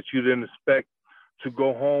teams that you didn't expect to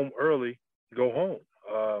go home early, go home.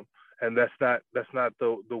 And that's not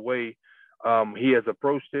the way He has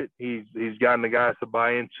approached it. He's gotten the guys to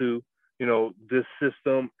buy into, this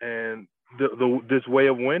system and this way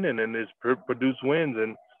of winning, and it's produced wins,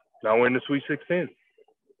 and now we're in the Sweet 16.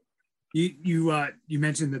 You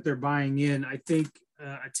mentioned that they're buying in. I think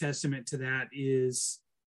a testament to that is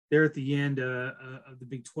they're at the end of the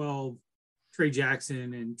Big 12. Trey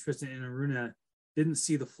Jackson and Tristan Enaruna didn't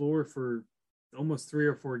see the floor for almost 3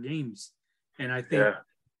 or 4 games, and I think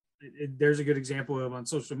there's a good example of on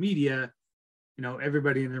social media.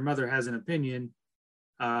 Everybody and their mother has an opinion.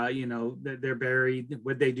 That they're buried.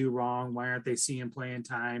 What they do wrong? Why aren't they seeing playing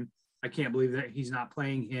time? I can't believe that he's not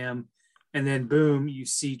playing him. And then boom, you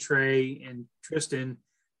see Trey and Tristan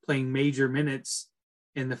playing major minutes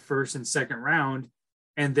in the first and second round,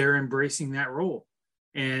 and they're embracing that role.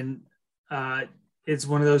 And it's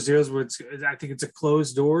one of those deals where I think it's a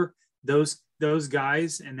closed door. Those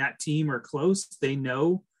guys and that team are close. They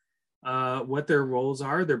know what their roles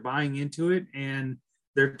are. They're buying into it, and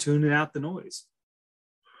they're tuning out the noise.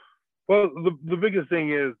 Well, the biggest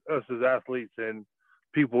thing is us as athletes and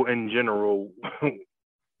people in general. When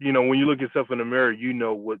you look yourself in the mirror,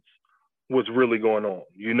 what's really going on.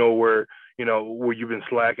 Where you've been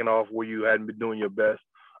slacking off, where you hadn't been doing your best,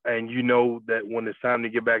 and that when it's time to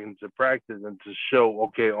get back into practice and to show,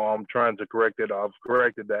 okay, I'm trying to correct it, I've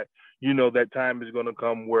corrected that. That time is going to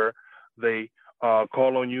come where they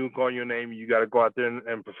call on you, call your name, you got to go out there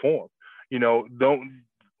and perform.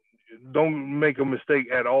 Don't make a mistake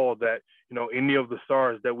at all that, any of the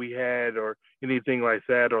stars that we had or anything like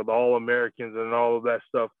that, or the All-Americans and all of that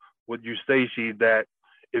stuff with you, Stacey, that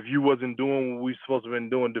if you wasn't doing what we supposed to have been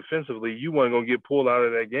doing defensively, you weren't going to get pulled out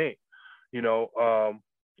of that game.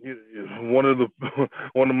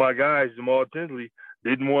 One of my guys, Jamal Tinsley,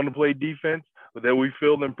 didn't want to play defense, but that we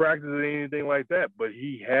feel in practice or anything like that. But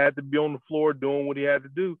he had to be on the floor doing what he had to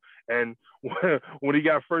do. And when he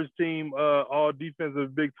got first team all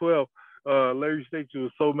defensive Big 12, Larry Stacey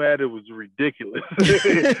was so mad it was ridiculous.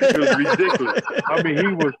 It was ridiculous. I mean, he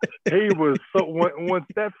was so once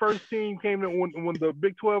that first team came in, when the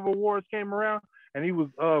Big 12 awards came around and he was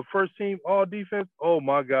first team all defense, oh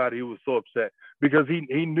my God, he was so upset because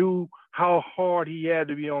he knew how hard he had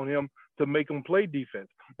to be on him to make him play defense.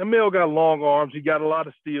 Emil got long arms. He got a lot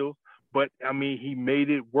of steals, but, I mean, he made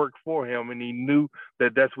it work for him, and he knew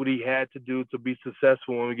that that's what he had to do to be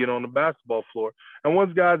successful when we get on the basketball floor. And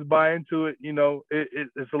once guys buy into it,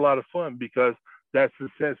 it's a lot of fun because that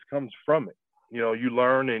success comes from it. You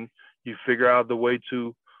learn and you figure out the way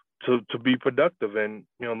to be productive, and,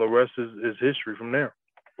 the rest is history from there.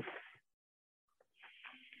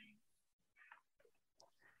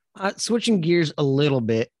 Switching gears a little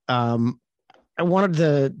bit, I wanted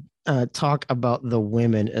to talk about the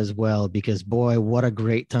women as well, because boy, what a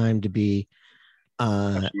great time to be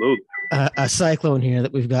a Cyclone here,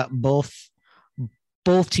 that we've got both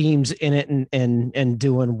teams in it and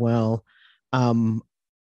doing well.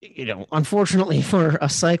 Unfortunately for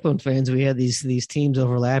us Cyclone fans, we had these teams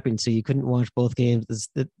overlapping, so you couldn't watch both games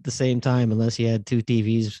at the same time unless you had 2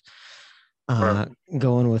 TVs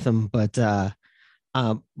going with them. But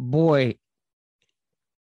boy,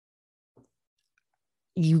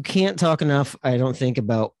 you can't talk enough, I don't think,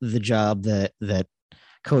 about the job that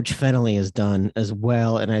Coach Fennelly has done as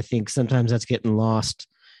well. And I think sometimes that's getting lost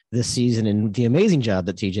this season. And the amazing job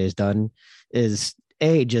that TJ has done is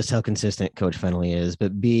A, just how consistent Coach Fennelly is,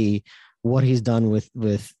 but B, what he's done with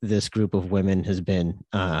this group of women has been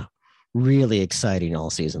really exciting all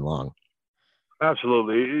season long.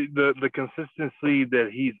 Absolutely. The consistency that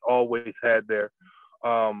he's always had there.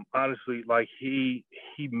 Honestly, like he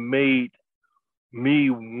made me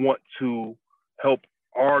want to help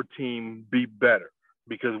our team be better,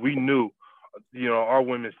 because we knew, our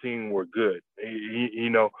women's team were good.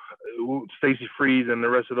 Stacey Freeze and the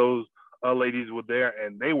rest of those ladies were there,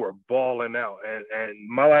 and they were balling out. And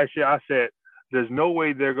my last year, I said, there's no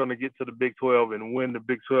way they're going to get to the Big 12 and win the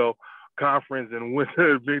Big 12 conference and win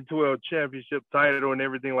the Big 12 championship title and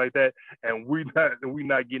everything like that, and we're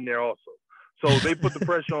not getting there also. So they put the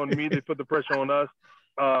pressure on me. They put the pressure on us.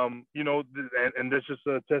 And that's just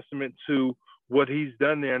a testament to what he's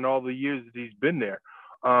done there and all the years that he's been there.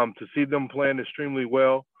 To see them playing extremely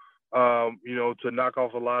well, to knock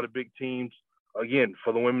off a lot of big teams. Again,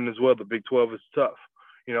 for the women as well, the Big 12 is tough.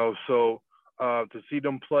 So to see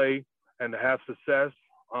them play and to have success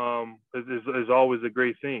is always a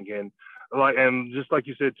great thing. And just like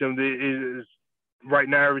you said, Tim, right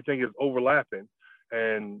now everything is overlapping.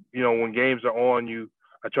 And when games are on,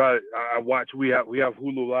 I watch. We have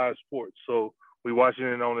Hulu Live Sports, so we watching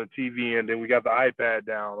it on the TV, and then we got the iPad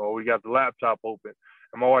down or we got the laptop open,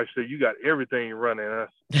 And my wife said, "You got everything running."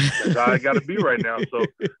 That's how I got to be right now. So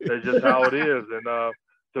that's just how it is. And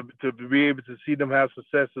to be able to see them have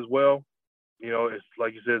success as well, it's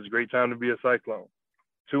like you said, it's a great time to be a Cyclone.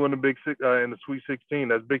 2 in the in the Sweet 16.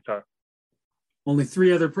 That's big time. Only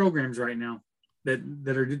 3 other programs right now that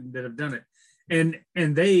have done it,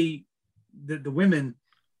 and the women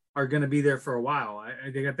are going to be there for a while.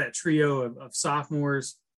 They got that trio of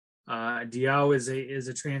sophomores. Diao is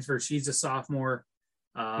a transfer. She's a sophomore.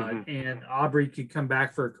 And Aubrey could come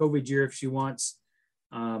back for a COVID year if she wants.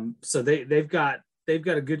 So they've got a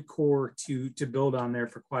good core to build on there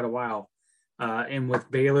for quite a while. And with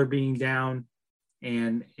Baylor being down,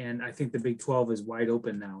 and I think the Big 12 is wide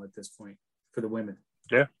open now at this point for the women.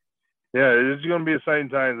 Yeah, it's going to be exciting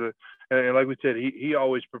times. And like we said, he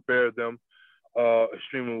always prepared them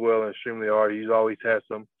extremely well and extremely hard. He's always had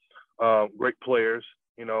some great players.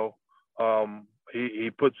 He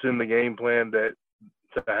puts in the game plan to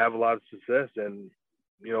have a lot of success, and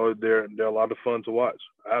they're a lot of fun to watch.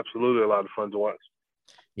 Absolutely, a lot of fun to watch.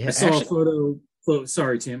 Yeah, I saw a photo.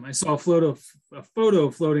 Sorry, Tim. I saw a photo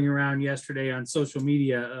floating around yesterday on social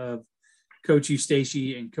media of Coach Eustace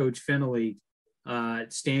and Coach Fennelly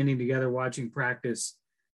standing together watching practice.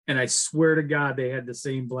 And I swear to God, they had the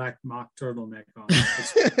same black mock turtleneck on.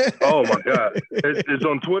 Oh my God! It's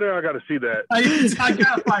on Twitter. I got to see that. I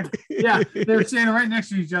gotta find it. Yeah, they were standing right next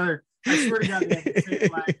to each other. I swear to God, they had the same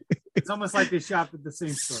black. It's almost like they shopped at the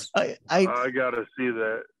same store. I gotta see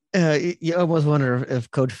that. You almost wonder if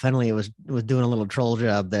Coach Fennelly was doing a little troll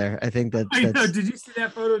job there. I think that's. I know. Did you see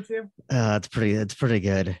that photo, Tim? It's pretty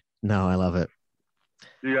good. No, I love it.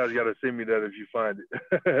 You guys got to send me that if you find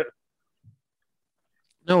it.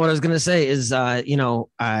 No, what I was gonna say is,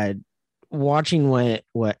 watching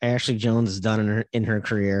what Ashley Jones has done in her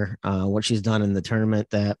career, what she's done in the tournament,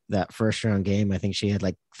 that first round game, I think she had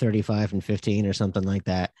like 35 and 15 or something like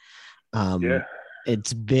that.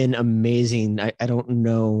 It's been amazing. I don't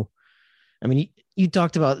know. I mean, you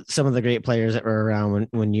talked about some of the great players that were around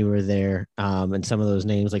when you were there, and some of those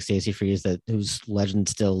names like Stacey Freeze, whose legend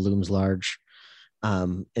still looms large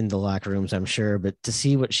in the locker rooms, I'm sure. But to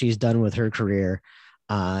see what she's done with her career.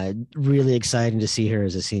 Really exciting to see her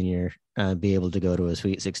as a senior be able to go to a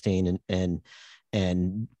Sweet 16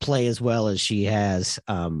 and play as well as she has.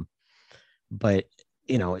 But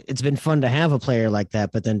it's been fun to have a player like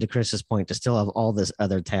that. But then to Chris's point, to still have all this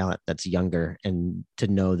other talent that's younger, and to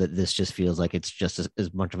know that this just feels like it's just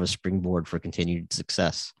as much of a springboard for continued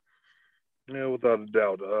success. Yeah, without a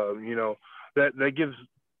doubt. That gives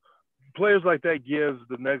players like that gives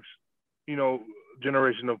the next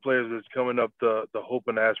generation of players that's coming up the hope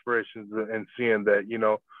and aspirations, and seeing that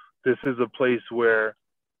this is a place where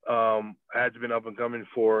has been up and coming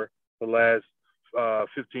for the last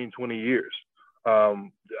 15-20 years.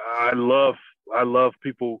 I love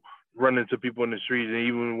people running to people in the streets, and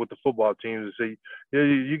even with the football teams, and say, yeah,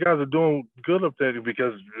 you guys are doing good up there,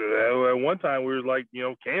 because at one time we were like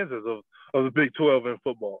Kansas of the Big 12 in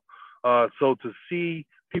football. So to see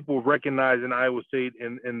people recognizing Iowa State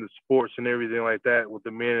in the sports and everything like that, with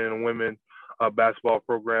the men and women basketball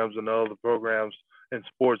programs and other programs in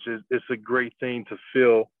sports, it's a great thing to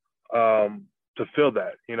feel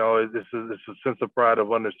that. It's a sense of pride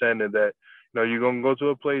of understanding that you're going to go to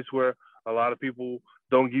a place where a lot of people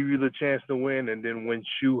don't give you the chance to win, and then when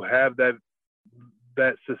you have that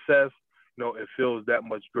success, it feels that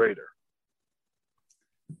much greater.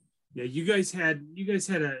 Yeah, you guys had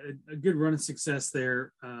a good run of success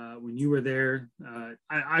there when you were there.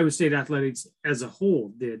 Iowa State athletics as a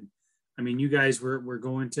whole did. I mean, you guys were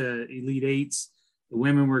going to Elite Eights. The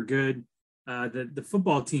women were good. The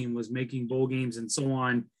football team was making bowl games and so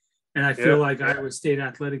on. And I feel like Iowa State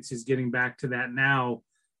athletics is getting back to that now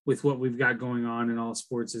with what we've got going on in all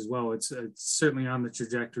sports as well. It's certainly on the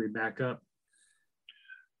trajectory back up.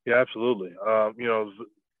 Yeah, absolutely.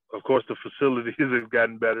 Of course, the facilities have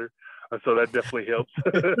gotten better, so that definitely helps.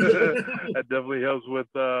 That definitely helps with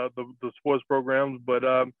the sports programs. But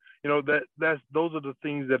those are the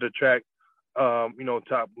things that attract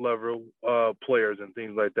top level players and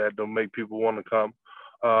things like that. Don't make people want to come.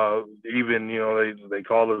 Even they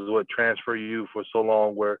call us transfer you for so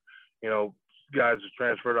long, where guys are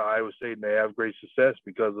transferred to Iowa State and they have great success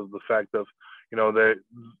because of the fact of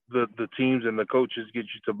the teams and the coaches get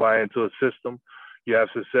you to buy into a system. You have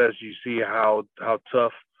success, you see how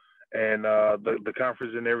tough and the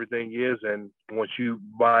conference and everything is, and once you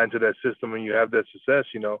buy into that system and you have that success,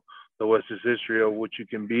 the rest is history of what you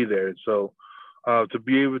can be there. So to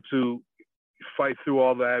be able to fight through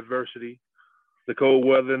all the adversity, the cold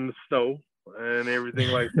weather and the snow and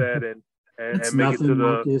everything like that, and make it to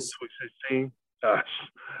the Sweet 16,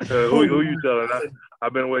 Who you telling?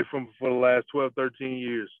 I've been away from for the last 12, 13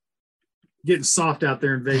 years. Getting soft out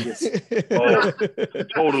there in Vegas. Oh,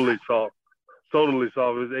 totally soft. Totally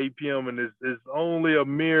soft. It's 8 p.m. and it's only a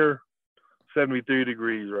mere 73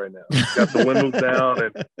 degrees right now. Got the windows down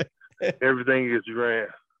and everything is grand.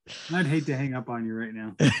 I'd hate to hang up on you right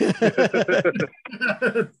now.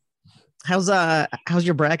 How's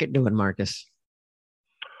your bracket doing, Marcus?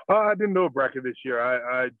 I didn't do a bracket this year.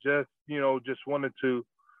 I just wanted to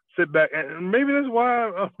sit back, and maybe that's why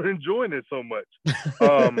I'm enjoying it so much.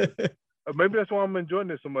 Maybe that's why I'm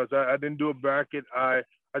enjoying it so much. I didn't do a bracket. I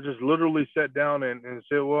just literally sat down and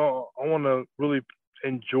said, well, I want to really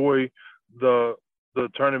enjoy the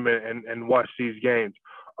tournament and watch these games.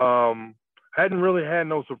 Hadn't really had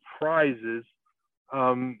no surprises.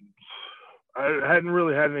 I hadn't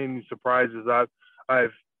really had any surprises.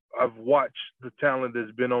 I've watched the talent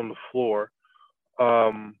that's been on the floor,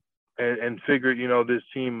 and figured, this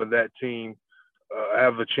team or that team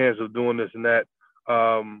have a chance of doing this and that.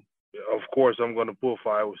 Of course, I'm going to pull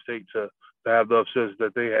for Iowa State to have the upsets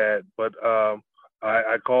that they had, but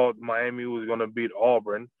I called Miami was going to beat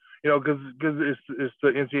Auburn. Because it's the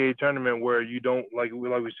NCAA tournament where you don't, like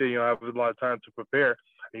we said, you don't have a lot of time to prepare,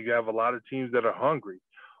 and you have a lot of teams that are hungry.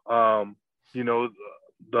 The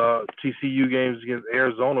TCU games against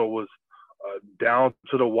Arizona was down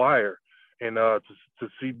to the wire, and to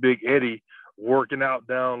see Big Eddie working out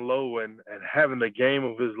down low and having the game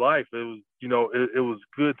of his life, it was it was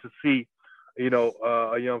good to see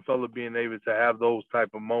a young fella being able to have those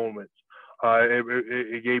type of moments.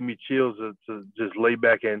 It gave me chills to just lay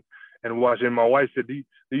back and watch. And my wife said, do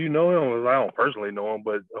you know him? I don't personally know him,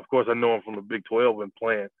 but of course I know him from the Big 12 and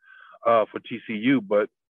playing for TCU. But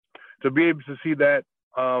to be able to see that,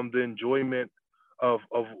 the enjoyment of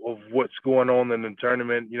what's going on in the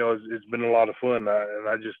tournament, it's been a lot of fun. And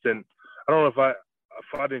I just didn't. I don't know if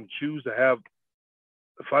I didn't choose to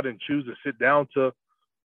sit down to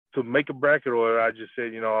make a bracket, or I just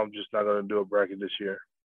said, I'm just not going to do a bracket this year.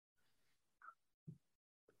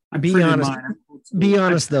 Be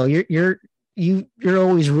honest though. You're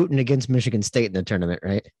always rooting against Michigan State in the tournament,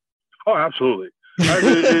 right? Oh, absolutely.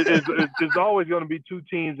 There's always going to be two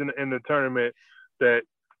teams in the tournament that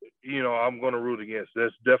I'm going to root against.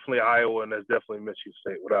 That's definitely Iowa, and that's definitely Michigan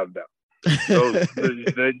State, without a doubt. So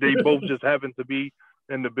they both just happen to be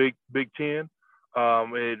in the Big Ten.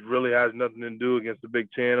 It really has nothing to do against the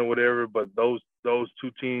Big Ten or whatever, but those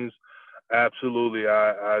two teams, absolutely,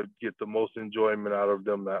 I get the most enjoyment out of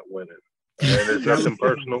them not winning. And it's nothing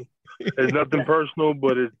personal. It's nothing personal,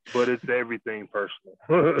 but it's everything personal.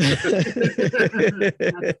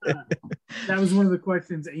 That was one of the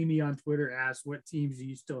questions Amy on Twitter asked. What teams do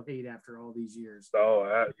you still hate after all these years?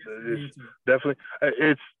 Oh, it's definitely.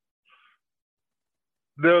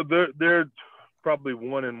 They're probably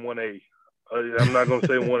 1 and 1A. I'm not going to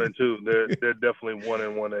say 1 and 2. They're definitely 1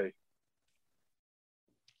 and 1A.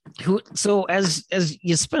 So as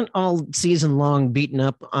you spent all season long beating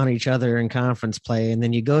up on each other in conference play, and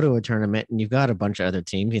then you go to a tournament and you've got a bunch of other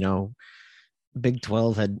teams, Big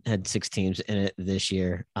 12 had 6 teams in it this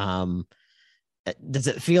year. Does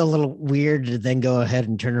it feel a little weird to then go ahead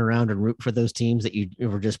and turn around and root for those teams that you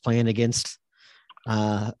were just playing against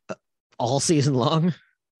all season long?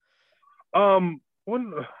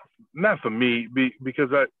 Not for me, because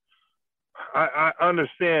I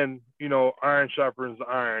understand, iron sharpens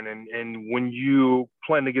iron, and when you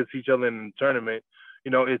playing against each other in the tournament,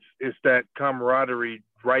 it's that camaraderie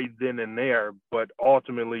right then and there. But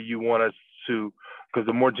ultimately, you want us to, because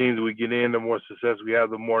the more teams we get in, the more success we have,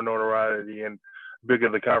 the more notoriety and bigger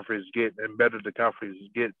the conference get and better the conference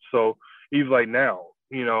get. So even like now,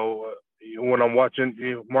 when I'm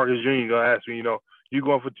watching Marcus Jr., gonna ask me, you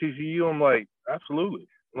going for TCU? I'm like, absolutely.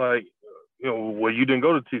 Like, well, you didn't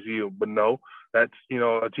go to TCU, but no, that's,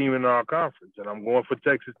 a team in our conference. And I'm going for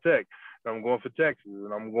Texas Tech, and I'm going for Texas,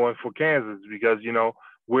 and I'm going for Kansas because,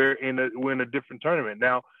 we're in a different tournament.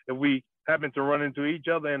 Now, if we happen to run into each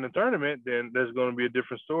other in the tournament, then there's going to be a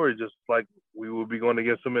different story, just like we will be going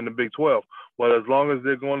against them in the Big 12. But as long as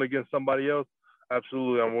they're going against somebody else,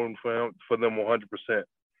 absolutely, I'm rooting for them 100%.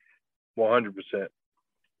 100%.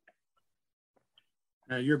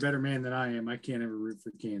 You're a better man than I am. I can't ever root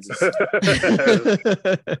for Kansas. If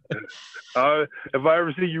I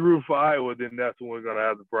ever see you root for Iowa, then that's when we're gonna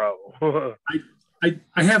have the problem.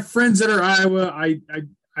 I have friends that are Iowa.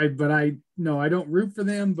 But I don't root for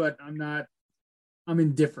them. But I'm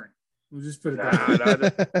indifferent. We'll just put it that way.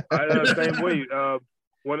 I the same way.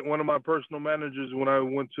 One of my personal managers, when I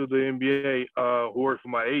went to the NBA, who worked for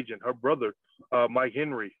my agent, her brother, Mike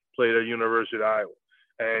Henry, played at University of Iowa.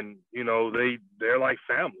 And, they're like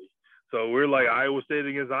family. So we're like Iowa State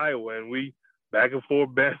against Iowa, and we back and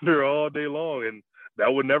forth banter all day long, and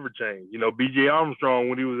that would never change. You know, B.J. Armstrong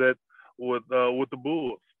when he was with the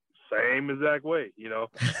Bulls, same exact way. You know,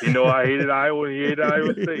 I hated Iowa and he hated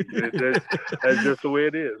Iowa State. That's just the way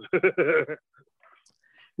it is.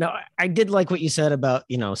 No, I did like what you said about,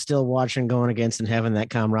 still watching, going against, and having that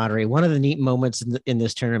camaraderie. One of the neat moments in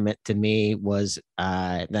this tournament to me was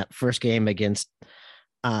that first game against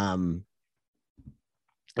when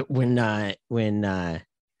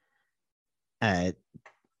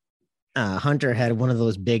Hunter had one of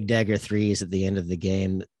those big dagger threes at the end of the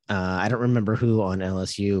game. I don't remember who on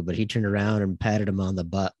LSU, but he turned around and patted him on the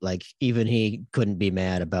butt. Like even he couldn't be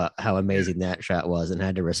mad about how amazing that shot was and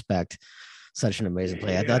had to respect such an amazing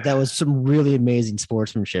play. I thought that was some really amazing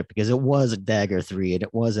sportsmanship because it was a dagger three and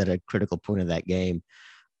it was at a critical point of that game.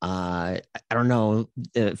 I don't know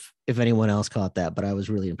if anyone else caught that, but I was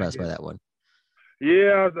really impressed by that one.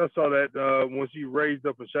 Yeah, I saw that. Once he raised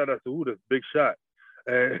up and shot, I said, ooh, that's a big shot.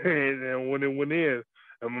 And when it went in,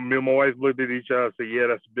 and me and my wife looked at each other and said, yeah,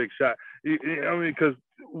 that's a big shot. I mean, because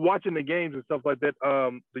watching the games and stuff like that,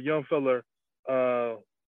 the young fella,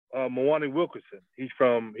 Mwani Wilkerson, he's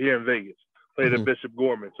from here in Vegas, played at Bishop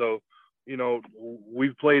Gorman. So,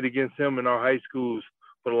 we've played against him in our high schools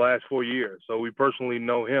for the last 4 years. So we personally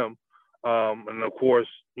know him. And, of course,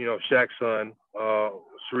 Shaq's son,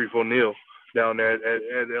 Sharif O'Neal, down there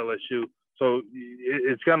at LSU. So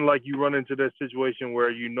it's kind of like you run into that situation where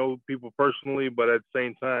you know people personally, but at the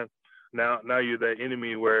same time, now you're that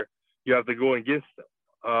enemy where you have to go against them.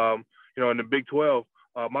 In the Big 12,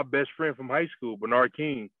 my best friend from high school, Bernard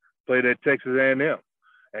King, played at Texas A&M.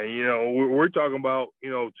 And, we're talking about,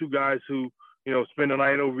 two guys who, spend the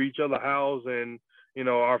night over each other's house and,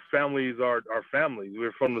 our families are our families.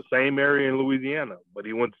 We're from the same area in Louisiana, but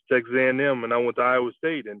he went to Texas A&M and I went to Iowa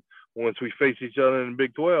State. And once we faced each other in the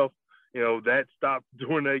Big 12, that stopped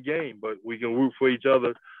during that game, but we can root for each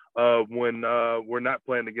other when we're not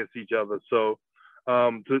playing against each other. So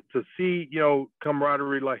to see,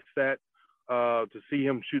 camaraderie like that, to see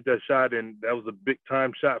him shoot that shot, and that was a big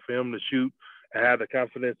time shot for him to shoot and have the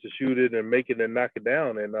confidence to shoot it and make it and knock it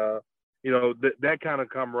down. And, that kind of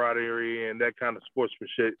camaraderie and that kind of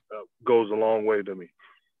sportsmanship goes a long way to me.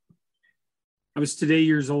 I was today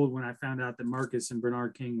years old when I found out that Marcus and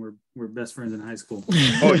Bernard King were best friends in high school.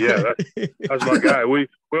 Oh yeah, that's my guy. We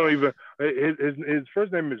don't even his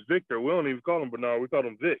first name is Victor. We don't even call him Bernard. We call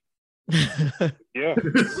him Vic. Yeah,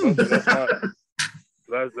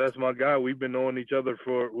 that's my guy. We've been knowing each other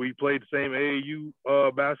we played the same AAU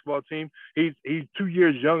basketball team. He's 2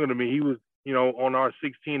 years younger than me. He was on our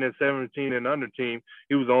 16 and 17 and under team.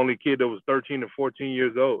 He was the only kid that was 13 and 14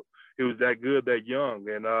 years old. He was that good, that young,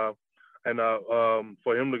 and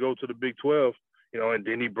for him to go to the Big 12, and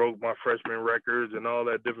then he broke my freshman records and all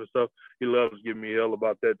that different stuff. He loves giving me hell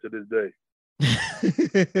about that to this day.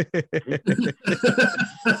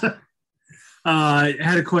 I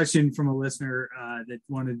had a question from a listener that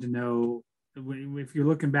wanted to know, if you're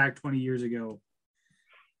looking back 20 years ago,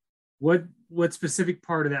 what specific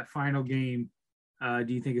part of that final game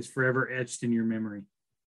do you think is forever etched in your memory?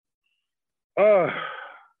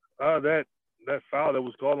 That foul that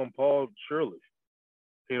was called on Paul Shirley,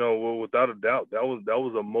 without a doubt, that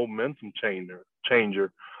was a momentum changer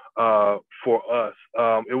for us.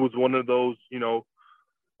 It was one of those,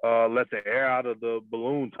 let the air out of the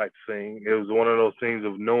balloon type thing. It was one of those things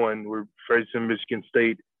of knowing we're facing Michigan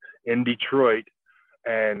State in Detroit,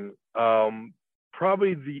 and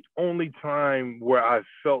probably the only time where I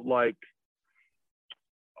felt like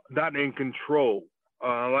not in control.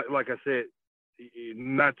 Like I said,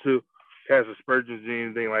 not to cast aspersions or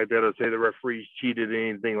anything like that, or say the referees cheated or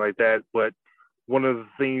anything like that. But one of the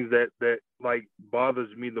things that like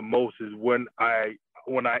bothers me the most is when I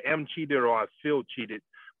am cheated or I feel cheated,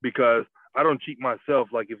 because I don't cheat myself.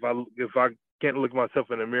 Like if I can't look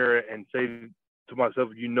myself in the mirror and say to myself,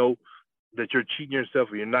 that you're cheating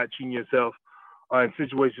yourself or you're not cheating yourself, in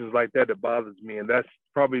situations like that, it bothers me. And that's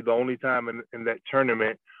probably the only time in that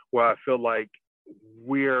tournament where I feel like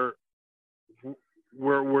we're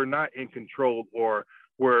not in control, or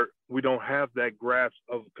where we don't have that grasp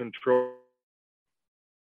of control.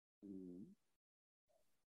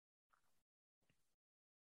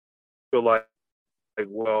 Feel like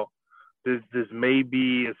well, this may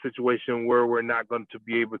be a situation where we're not going to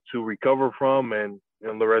be able to recover from, and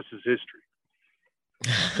the rest is history.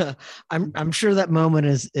 I'm sure that moment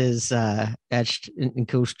is etched in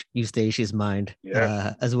Coach Eustachy's mind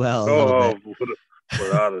as well. Oh,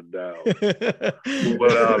 without a doubt.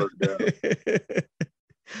 Without a doubt.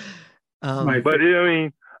 But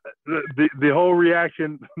the whole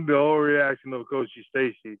reaction of Coach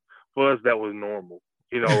Stacy, for us, that was normal.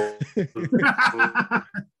 You know,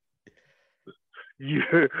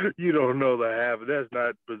 you don't know the half. That's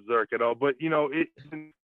not berserk at all. But, you know,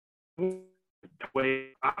 the way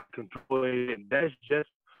I control it, and that's just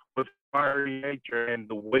with fiery nature and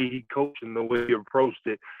the way he coached and the way he approached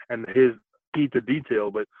it and his key to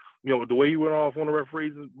detail. But, you know, the way he went off on the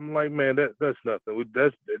referees, I'm like, man, that's nothing.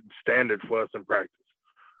 That's standard for us in practice.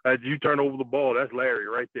 As you turn over the ball, that's Larry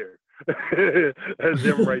right there. That's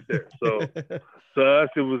him right there. So to us,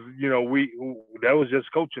 it was, you know, that was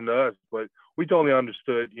just coaching to us, but we totally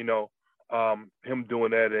understood, you know, him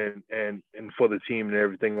doing that and for the team and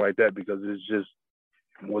everything like that, because it just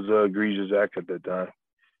was an egregious act at that time.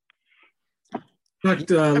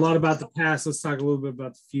 Talked a lot about the past. Let's talk a little bit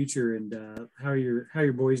about the future and how are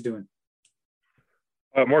your boys doing?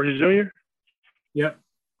 Marcus Jr.? Yep,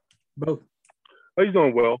 both. Oh, he's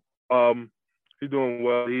doing well. He's doing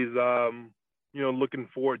well. He's you know, looking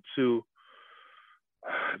forward to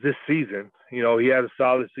this season. You know, he had a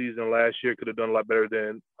solid season last year. Could have done a lot better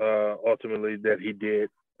than ultimately that he did.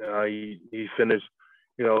 He finished,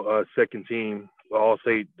 you know, second team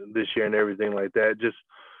All-State this year and everything like that. Just,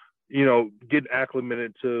 you know, getting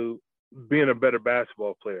acclimated to being a better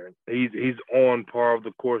basketball player. He's on par of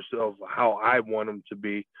the course of how I want him to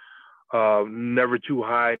be. Never too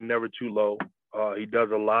high, never too low. He does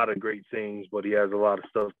a lot of great things, but he has a lot of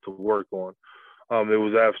stuff to work on. There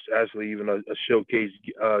was actually even a showcase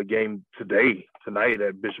game tonight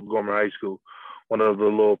at Bishop Gorman High School, one of the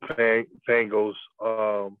little Pangos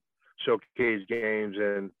showcase games.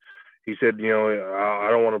 And he said, you know, I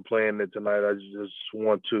don't want to play in it tonight. I just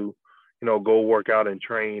want to, you know, go work out and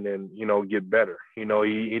train and, you know, get better. You know,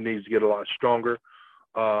 he needs to get a lot stronger.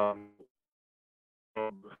 Right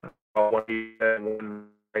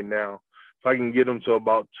now, if I can get him to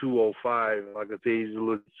about 205, like I say, he's a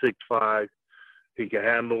little 6'5". He can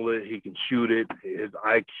handle it. He can shoot it. His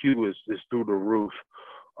IQ is through the roof.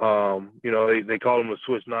 You know, they call him a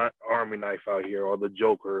Swiss Army knife out here, or the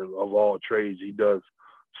Joker of all trades. He does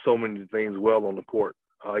so many things well on the court.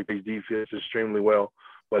 He plays defense extremely well,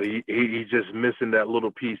 but he's just missing that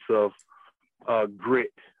little piece of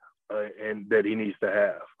grit and that he needs to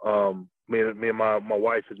have. Me and my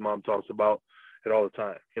wife, his mom, talks about it all the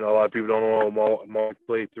time. You know, a lot of people don't know Mark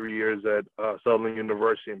played 3 years at Southern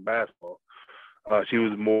University in basketball. She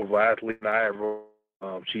was more of an athlete than I ever.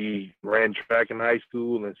 She ran track in high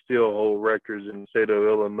school and still hold records in the state of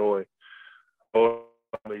Illinois.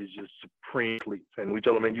 Is just supreme athletes. And we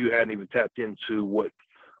tell them, man, you hadn't even tapped into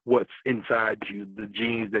what's inside you, the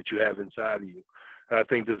genes that you have inside of you. And I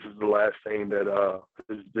think this is the last thing that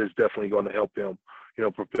is definitely going to help him, you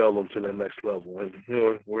know, propel him to the next level. And, you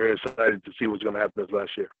know, we're excited to see what's going to happen this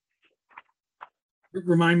last year.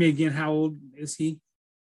 Remind me again, how old is he?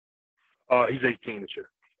 He's 18 this year.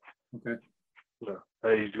 Okay.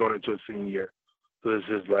 Yeah, he's going into a senior year. So this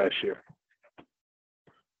is his last year.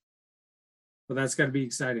 Well, that's got to be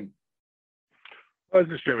exciting. It's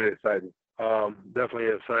extremely exciting. Definitely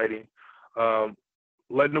exciting.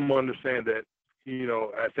 Letting them understand that, you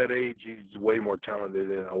know, at that age, he's way more talented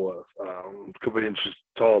than I was. Couple of inches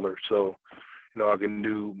taller, so, you know, I can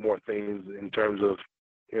do more things in terms of,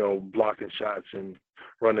 you know, blocking shots and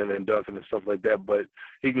running and dunking and stuff like that. But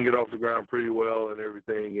he can get off the ground pretty well and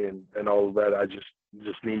everything and all of that. I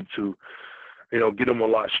just need to, you know, get him a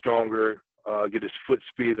lot stronger, get his foot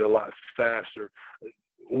speed a lot faster.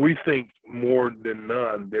 We think more than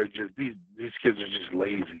none, they're just these kids are just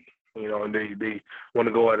lazy, you know, and they want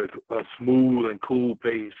to go at a smooth and cool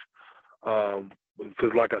pace.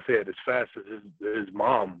 Because like I said, as fast as his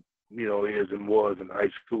mom, you know, is and was in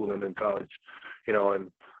high school and in college, you know, and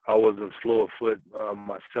I wasn't slow of foot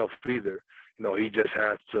myself either. You know, he just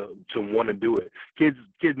has to want to do it. Kids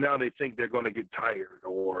now, they think they're going to get tired,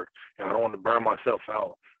 or, you know, I don't want to burn myself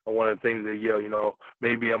out. Or one of the things they yell, you know,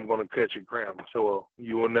 maybe I'm going to catch a cramp. So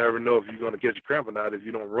you will never know if you're going to catch a cramp or not if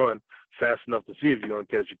you don't run fast enough to see if you're going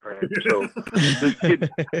to catch a cramp. So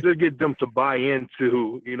just get them to buy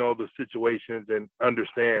into, you know, the situations and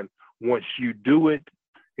understand once you do it,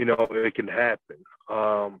 you know, it can happen,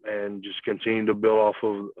 and just continue to build off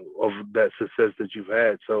of that success that you've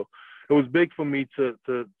had. So it was big for me to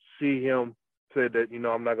see him say that, you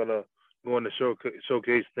know, I'm not going to go in the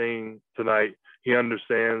showcase thing tonight. He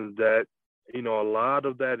understands that, you know, a lot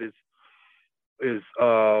of that is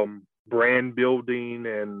brand building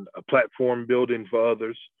and a platform building for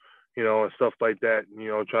others, you know, and stuff like that. You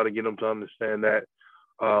know, try to get him to understand that.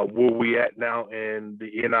 Where we at now and the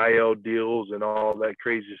NIL deals and all that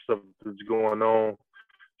crazy stuff that's going on,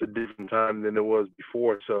 it's a different time than it was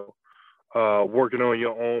before. So working on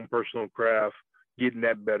your own personal craft, getting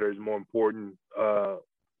that better is more important.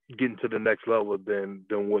 Getting to the next level than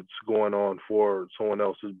what's going on for someone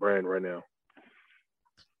else's brand right now.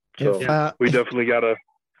 So we definitely gotta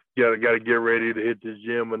get ready to hit the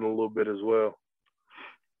gym in a little bit as well.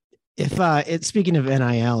 If speaking of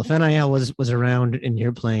NIL, if NIL was around in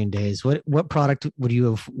your playing days, what product would you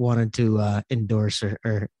have wanted to endorse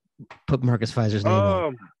or put Marcus Fizer's name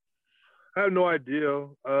on? I have no idea.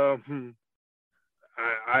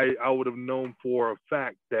 I would have known for a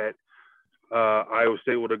fact that Iowa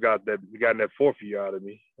State would have gotten that fourth year out of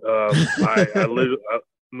me. I literally,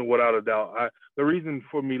 without a doubt. The reason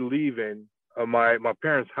for me leaving, my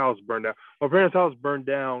parents' house burned down. My parents' house burned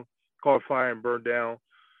down, caught fire and burned down,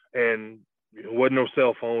 and there wasn't no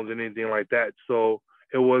cell phones and anything like that. So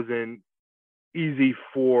it wasn't easy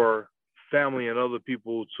for family and other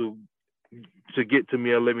people to get to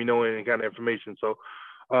me or let me know any kind of information. So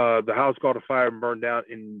the house caught a fire and burned down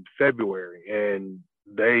in February, and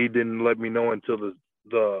they didn't let me know until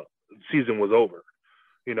the season was over.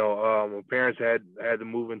 You know, my parents had to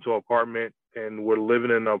move into an apartment, and we're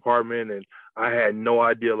living in an apartment, and I had no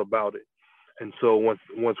idea about it. And so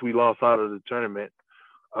once we lost out of the tournament,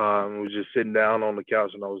 I was just sitting down on the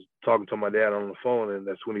couch, and I was talking to my dad on the phone, and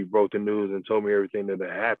that's when he broke the news and told me everything that had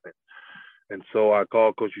happened. And so I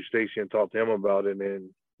called Coach Stacy and talked to him about it, and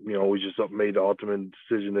you know, we just made the ultimate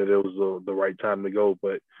decision that it was the right time to go.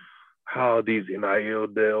 But how these NIL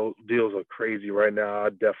deals are crazy right now, I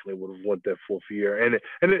definitely would have won that fourth year, and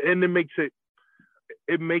it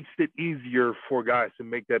makes it easier for guys to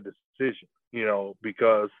make that decision, you know,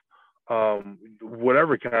 because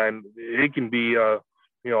whatever kind, it can be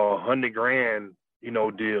 $100,000, you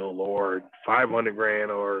know, deal, or $500,000,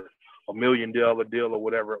 or $1 million deal, or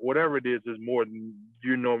whatever it is more than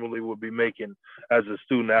you normally would be making as a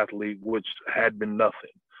student athlete, which had been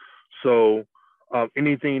nothing. So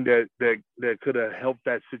anything that could have helped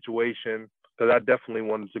that situation, because I definitely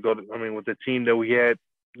wanted to go to, with the team that we had,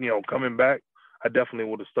 you know, coming back, I definitely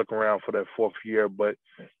would have stuck around for that fourth year. But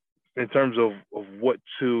in terms of what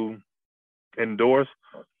to endorse,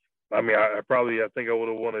 I think I would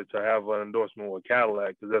have wanted to have an endorsement with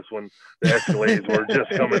Cadillac, because that's when the Escalades were just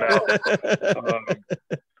coming out.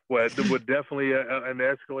 But definitely an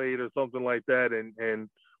Escalade or something like that, and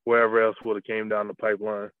wherever else would have came down the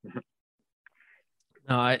pipeline.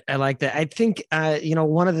 No, I like that. I think,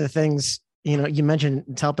 one of the things, you mentioned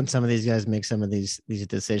it's helping some of these guys make some of these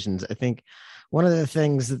decisions. I think one of the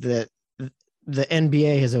things that the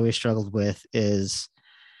NBA has always struggled with is,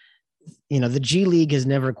 the G League has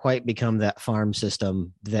never quite become that farm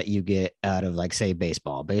system that you get out of, like, say,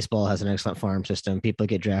 baseball. Baseball has an excellent farm system. People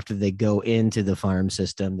get drafted, they go into the farm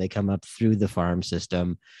system, they come up through the farm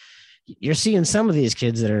system. You're seeing some of these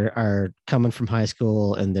kids that are coming from high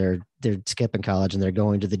school, and they're skipping college, and they're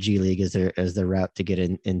going to the G League as their route to get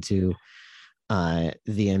into the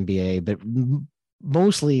NBA. But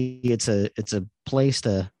mostly it's a place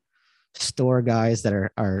to store guys that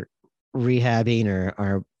are rehabbing or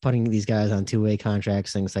are putting these guys on two-way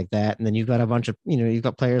contracts, things like that. And then you've got a bunch of, you've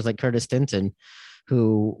got players like Curtis Stinson,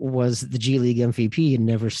 who was the G League MVP and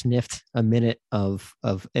never sniffed a minute of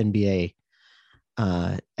NBA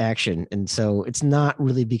action. And so it's not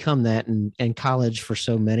really become that. And college for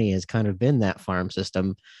so many has kind of been that farm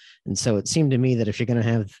system. And so it seemed to me that if you're going to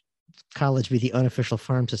have college be the unofficial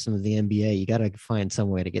farm system of the NBA, you got to find some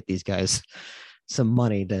way to get these guys some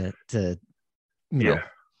money to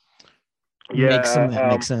make some of that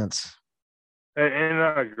make sense. And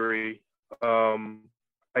I agree.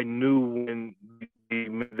 I knew when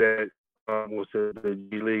that was the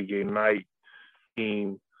G League Ignite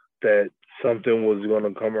team that something was going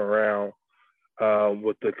to come around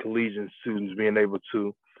with the collegiate students being able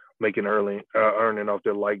to make an earning off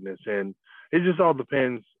their likeness. And it just all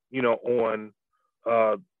depends, on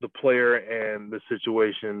the player and the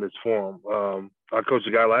situation that's for him. I coached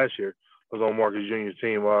a guy last year, was on Marcus Jr.'s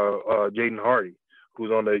team, Jaden Hardy,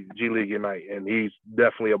 who's on the G League Ignite, and he's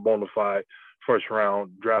definitely a bona fide first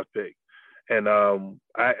round draft pick. And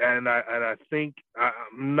I think,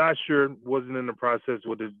 I'm not sure, wasn't in the process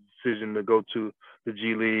with the decision to go to the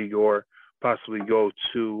G League or possibly go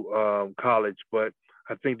to college, but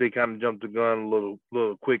I think they kind of jumped the gun a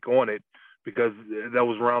little quick on it, because that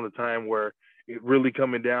was around the time where it really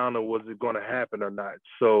coming down to was it going to happen or not.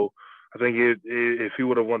 So I think if he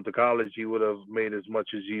would have went to college, he would have made as much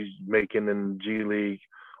as he's making in G League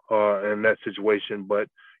in that situation. But,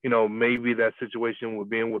 maybe that situation with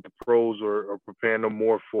being with the pros or preparing them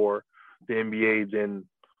more for the NBA than,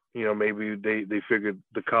 maybe they figured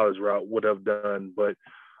the college route would have done. But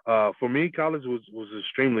for me, college was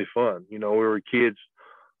extremely fun. We were kids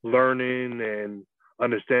learning and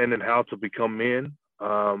understanding how to become men.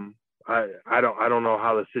 I don't know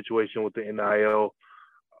how the situation with the NIL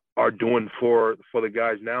are doing for the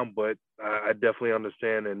guys now, but I definitely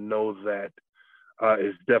understand and know that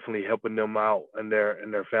it's definitely helping them out and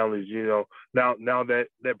their families. You know, now that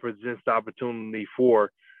presents the opportunity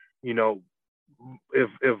for, you know,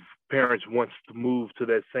 if parents wants to move to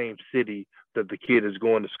that same city that the kid is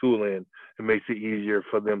going to school in, it makes it easier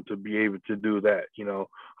for them to be able to do that. You know,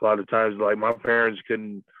 a lot of times, like my parents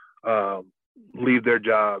couldn't leave their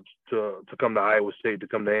jobs to come to Iowa State, to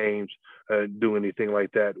come to Ames, do anything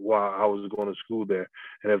like that while I was going to school there.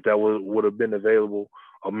 And if that would have been available,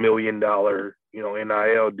 $1 million, you know,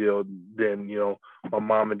 NIL deal, then, you know, my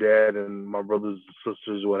mom and dad and my brothers and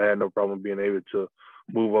sisters would have had no problem being able to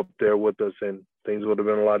move up there with us, and things would have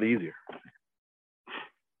been a lot easier.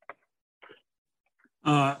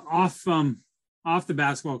 Off the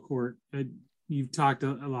basketball court, you've talked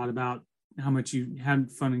a lot about how much you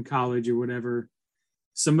had fun in college or whatever.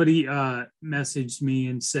 Somebody messaged me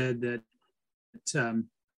and said that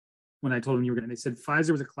when I told him you were going to, they said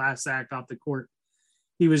Fizer was a class act off the court.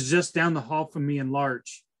 He was just down the hall from me in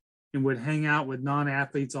Larch and would hang out with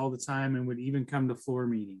non-athletes all the time and would even come to floor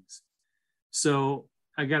meetings. So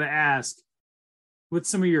I got to ask, what's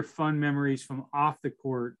some of your fun memories from off the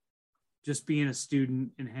court, just being a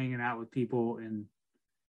student and hanging out with people and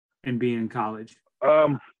being in college?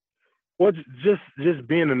 Well, just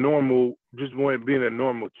being a normal kid.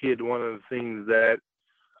 One of the things that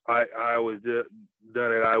I always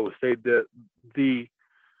done at Iowa State, that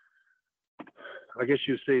I guess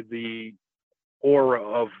you say the aura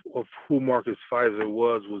of who Marcus Fizer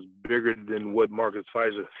was bigger than what Marcus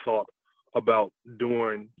Fizer thought about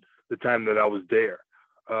during the time that I was there.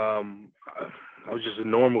 I was just a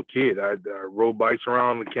normal kid. I rode bikes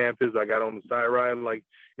around the campus. I got on the side ride like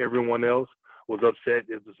everyone else. Was upset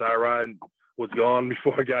if the side ride was gone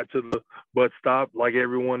before I got to the bus stop like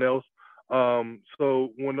everyone else.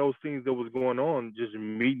 So when those things that was going on, just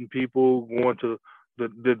meeting people, going to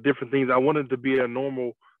the different things, I wanted to be a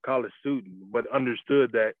normal college student, but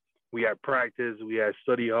understood that we had practice, we had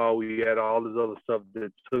study hall, we had all this other stuff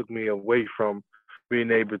that took me away from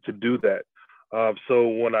being able to do that. So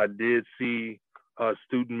when I did see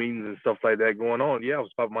student meetings and stuff like that going on, yeah, I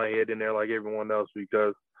was popping my head in there like everyone else,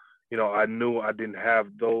 because, you know, I knew I didn't have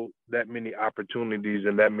that many opportunities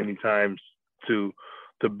and that many times to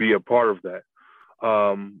be a part of that.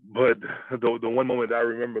 But the one moment I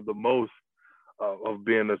remember the most of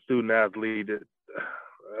being a student athlete,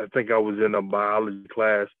 I think I was in a biology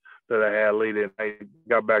class that I had later, and I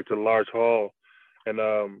got back to the large hall, and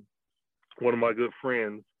one of my good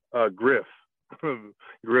friends, Griff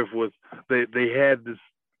was, they had this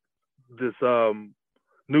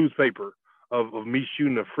newspaper of me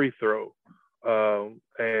shooting a free throw,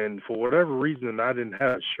 and for whatever reason I didn't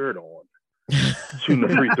have a shirt on shooting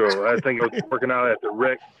a free throw. I think I was working out at the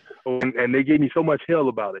rec, and they gave me so much hell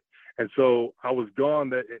about it. And so I was gone.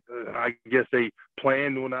 That I guess they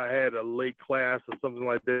planned when I had a late class or something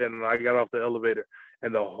like that, and I got off the elevator,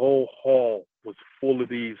 and the whole hall was full of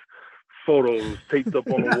these photos taped up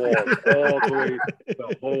on the walls all the way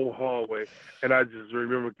the whole hallway. And I just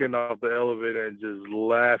remember getting off the elevator and just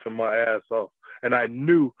laughing my ass off. And I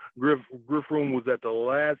knew Griff room was at the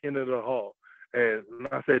last end of the hall. And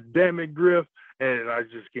I said, "Damn it, Griff." And I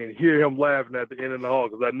just can hear him laughing at the end of the hall,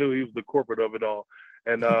 because I knew he was the corporate of it all.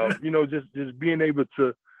 And, you know, just being able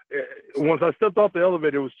to, once I stepped off the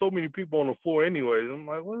elevator, there was so many people on the floor anyways. I'm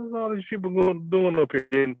like, what is all these people doing up here?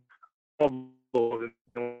 And I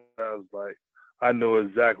was like, I know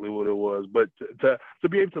exactly what it was. But to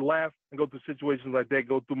be able to laugh and go through situations like that,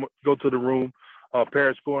 go to the room.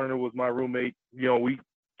 Paris Corner was my roommate. You know, we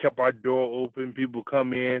kept our door open. People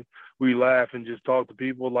come in, we laugh and just talk to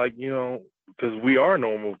people, like, you know, because we are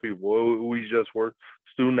normal people. We just were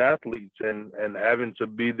student athletes and having to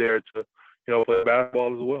be there to, you know, play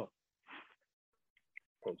basketball as well.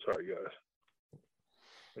 I'm sorry, guys.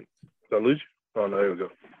 Did I lose you? Oh, no, there we go.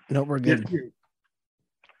 No, we're good.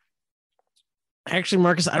 Actually,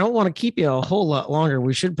 Marcus, I don't want to keep you a whole lot longer.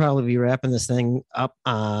 We should probably be wrapping this thing up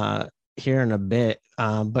here in a bit.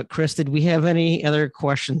 But Chris, did we have any other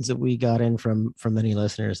questions that we got in from any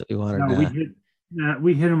listeners that we wanted to?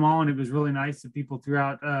 We hit them all, and it was really nice that people threw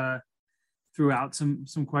out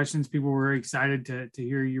some questions. People were very excited to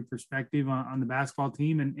hear your perspective on the basketball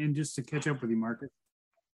team and just to catch up with you, Marcus.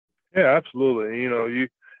 Yeah, absolutely. You know, you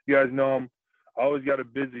guys know I always got a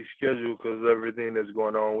busy schedule because of everything that's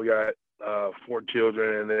going on. We got 4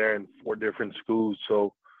 children, and they're in 4 different schools,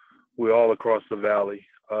 so we're all across the valley.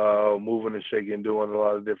 moving and shaking, doing a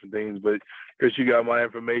lot of different things. But Chris, you got my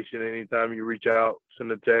information. Anytime you reach out,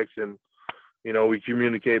 send a text, and we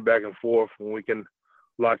communicate back and forth, and we can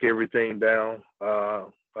lock everything down.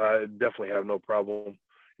 I definitely have no problem.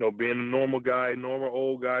 Being a normal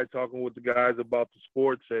old guy, talking with the guys about the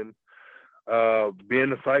sports and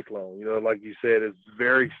being a Cyclone. Like you said, it's a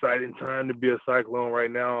very exciting time to be a Cyclone right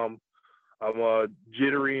now. I'm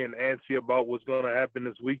jittery and antsy about what's going to happen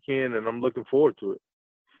this weekend, and I'm looking forward to it.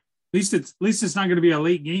 At least it's not going to be a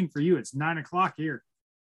late game for you. It's 9:00 here.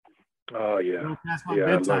 Oh yeah,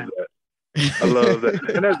 bedtime. I love that.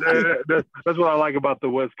 And that's what I like about the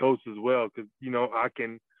West Coast as well, because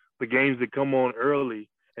the games that come on early,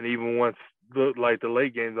 and even once the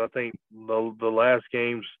late games, I think the last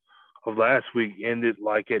games of last week ended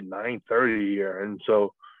like at 9:30 here, and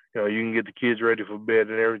so you can get the kids ready for bed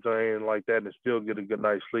and everything and like that, and still get a good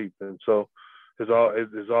night's sleep. And so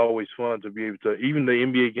it's always fun to be able to, even the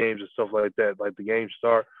NBA games and stuff like that. Like the games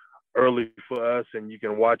start early for us, and you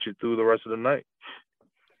can watch it through the rest of the night.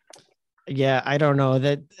 Yeah, I don't know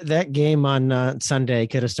that game on Sunday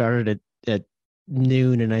could have started at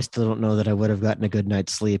noon, and I still don't know that I would have gotten a good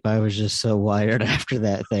night's sleep. I was just so wired after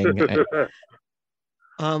that thing.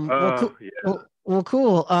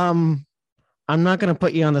 Cool. I'm not going to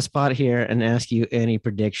put you on the spot here and ask you any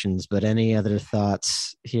predictions, but any other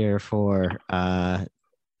thoughts here for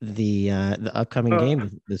the upcoming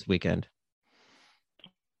game this weekend?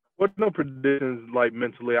 What no predictions, like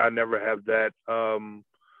mentally, I never have that. I'm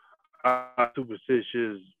not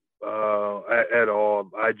superstitious at all.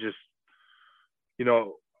 I just,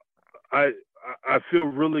 I feel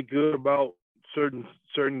really good about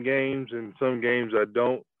certain games, and some games I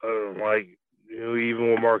don't.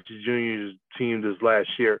 Even with Marcus Jr.'s team this last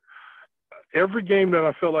year, every game that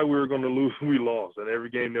I felt like we were going to lose, we lost, and every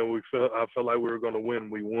game that I felt like we were going to win,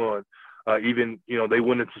 we won. Even they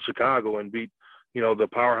went into Chicago and beat the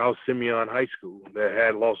powerhouse Simeon High School that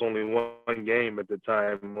had lost only one game at the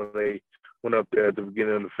time when they went up there at the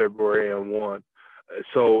beginning of February and won.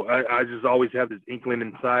 So I just always have this inkling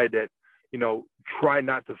inside that, try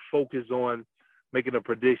not to focus on making a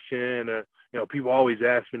prediction. Or, people always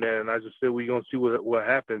ask me that, and I just said, we're going to see what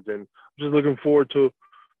happens. And I'm just looking forward to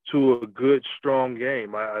a good, strong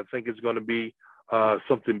game. I think it's going to be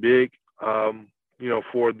something big,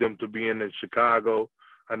 for them to be in Chicago.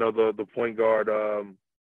 I know the point guard,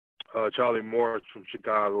 Charlie Morris from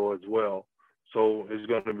Chicago as well. So it's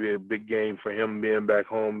going to be a big game for him being back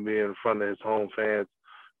home, being in front of his home fans,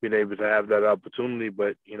 being able to have that opportunity.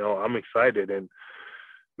 But, I'm excited. And,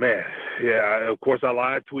 man, yeah, of course I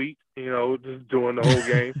live tweet, just during the whole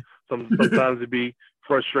game. Sometimes it be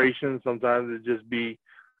frustration. Sometimes it just be,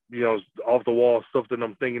 off the wall stuff that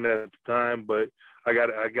I'm thinking at the time. But I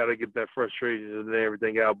gotta get that frustration and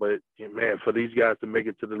everything out. But, man, for these guys to make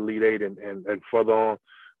it to the Elite Eight and further on,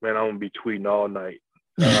 man, I'm going to be tweeting all night.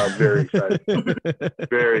 Very excited.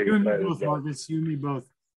 Very you excited. And me both, Marcus. You and me both.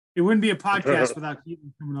 It wouldn't be a podcast without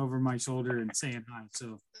Keaton coming over my shoulder and saying hi.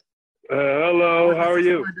 So, hello. How are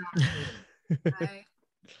you? Hi.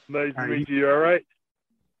 Nice to meet you. You all right?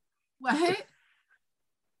 What?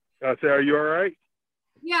 I say, are you all right?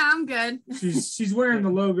 Yeah, I'm good. She's wearing the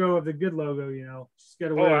logo of the good logo. She's got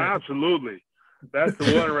to wear. Oh, absolutely. That's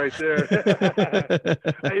the one right there.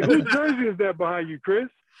 Hey, whose jersey is that behind you, Chris?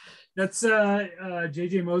 That's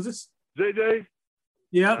JJ Moses. JJ?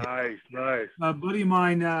 Yep. Nice. A buddy of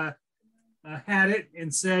mine had it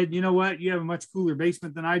and said, you know what, you have a much cooler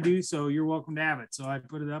basement than I do, so you're welcome to have it. So I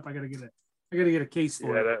put it up. I gotta get a case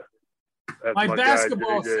for it. That's my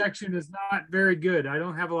basketball guy, JJ. section is not very good. I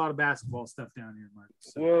don't have a lot of basketball stuff down here, Mark.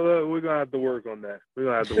 So. Well, we're gonna have to work on that.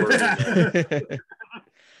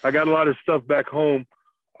 I got a lot of stuff back home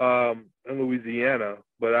in Louisiana,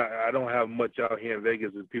 but I don't have much out here in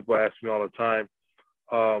Vegas. As people ask me all the time,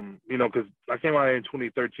 because I came out here in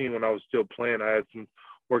 2013 when I was still playing. I had some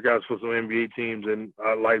workouts for some NBA teams, and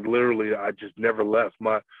literally I just never left.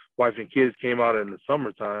 My wife and kids came out in the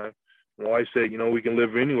summertime. My wife said, we can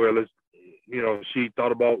live anywhere. Let's, she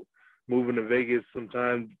thought about moving to Vegas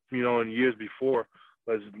sometime, in years before.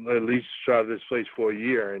 Let's at least try this place for a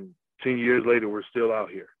year. And 10 years later, we're still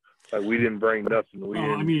out here. Like, we didn't bring nothing. We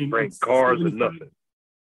didn't bring cars or nothing.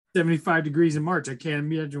 75 degrees in March. I can't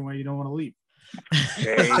imagine why you don't want to leave.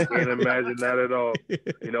 Can't imagine that at all.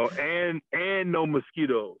 And no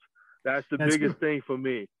mosquitoes. That's biggest thing for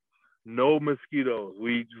me. No mosquitoes.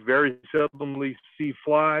 We very seldomly see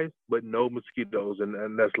flies, but no mosquitoes,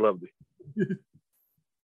 and that's lovely.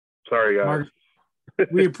 Sorry, guys. Mark,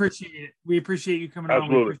 we appreciate it. We appreciate you coming on.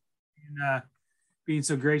 Absolutely. And being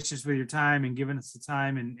so gracious with your time and giving us the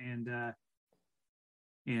time, and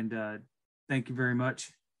thank you very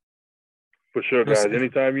much. For sure, guys.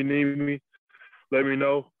 Anytime you need me, let me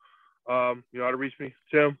know. You know how to reach me.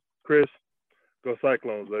 Tim, Chris, go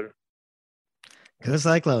Cyclones, later. Go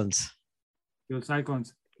Cyclones. Go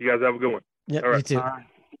Cyclones. You guys have a good one. Yep, all right. You too. All right.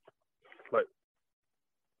 Bye.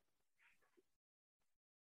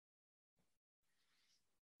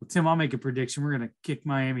 Well, Tim, I'll make a prediction. We're going to kick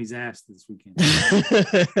Miami's ass this weekend.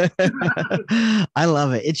 I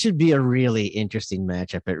love it. It should be a really interesting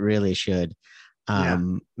matchup. It really should.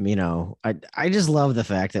 You know, I just love the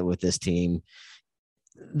fact that with this team,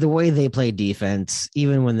 the way they play defense,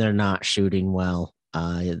 even when they're not shooting well,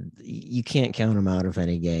 you can't count them out of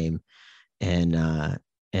any game. And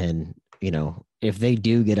you know, if they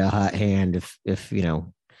do get a hot hand, if you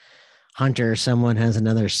know, Hunter or someone has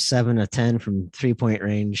another 7 of 10 from 3-point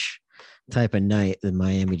range type of night, then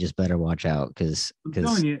Miami just better watch out because I'm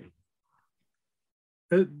telling you,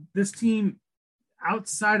 this team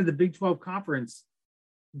outside of the Big 12 conference,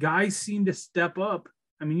 guys seem to step up.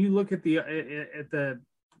 I mean, you look at the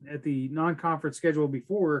non-conference schedule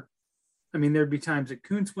before. I mean, there'd be times that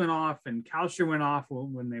Kuntz went off and Kalsher went off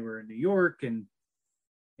when they were in New York, and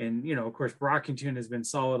you know, of course, Brockington has been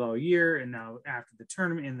solid all year. And now after the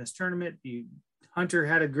tournament, in this tournament, Hunter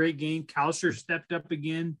had a great game. Kalsher stepped up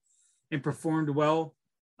again and performed well.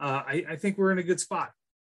 I think we're in a good spot.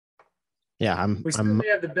 Yeah, we certainly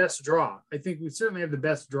have the best draw. I think we certainly have the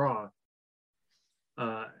best draw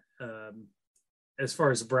as far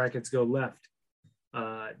as the brackets go left.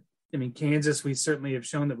 I mean, Kansas, we certainly have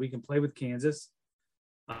shown that we can play with Kansas.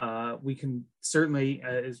 We can certainly,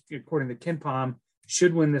 according to KenPom,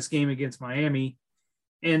 should win this game against Miami.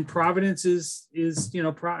 And Providence is you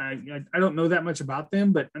know, I don't know that much about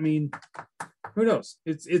them, but I mean, who knows?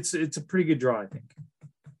 It's a pretty good draw, I think.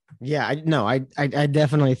 Yeah, I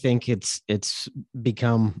definitely think it's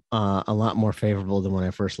become a lot more favorable than when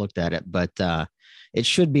I first looked at it, but it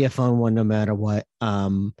should be a fun one no matter what.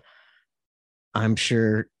 I'm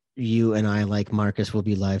sure you and I, like Marcus, will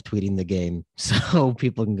be live tweeting the game, so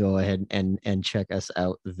people can go ahead and check us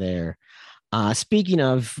out there. Speaking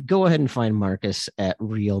of, go ahead and find Marcus at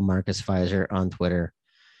Real Marcus Fizer on Twitter.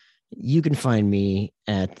 You can find me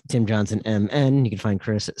at Tim Johnson MN. You can find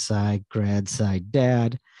Chris at Side Grad Side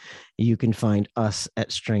Dad. You can find us at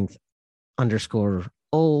Strength_old.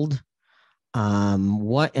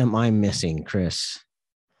 What am I missing, Chris?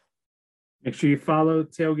 Make sure you follow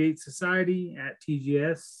Tailgate Society at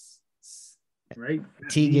TGS, right?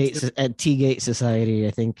 T-Gate Society,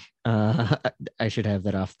 I think. I should have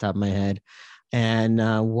that off the top of my head. And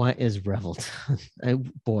what is Revelton?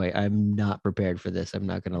 Boy, I'm not prepared for this. I'm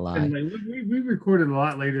not going to lie. And we recorded a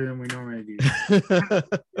lot later than we normally do.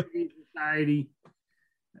 T-Gate Society,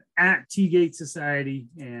 at T-Gate Society,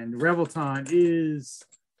 and Revelton is,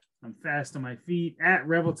 I'm fast on my feet, at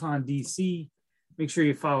Revelton DC. Make sure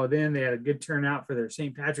you follow them. They had a good turnout for their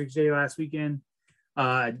St. Patrick's Day last weekend.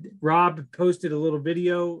 Rob posted a little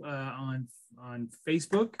video on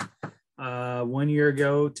Facebook 1 year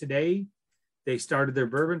ago today. They started their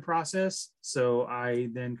bourbon process. So I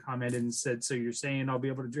then commented and said, so you're saying I'll be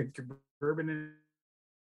able to drink your bourbon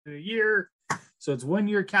in a year? So it's 1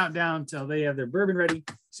 year countdown till they have their bourbon ready.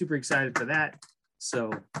 Super excited for that.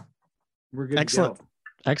 So we're good. Excellent. To go.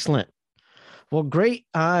 Excellent. Well, great.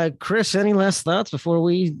 Chris, any last thoughts before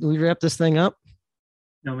we wrap this thing up?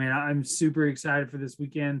 No, man, I'm super excited for this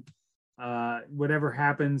weekend. Whatever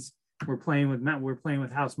happens, we're playing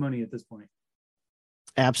with house money at this point.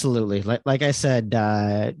 Absolutely. Like I said,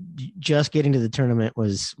 just getting to the tournament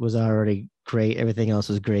was already great. Everything else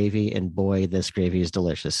was gravy, and boy, this gravy is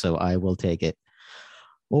delicious. So I will take it.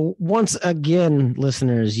 Well, once again,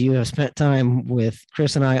 listeners, you have spent time with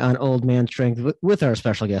Chris and I on Old Man Strength with our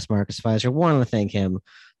special guest, Marcus Fizer. Want to thank him.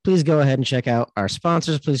 Please go ahead and check out our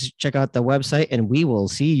sponsors. Please check out the website, and we will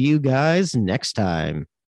see you guys next time.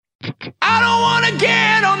 I don't want to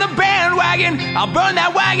get on the bandwagon. I'll burn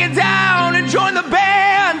that wagon down and join the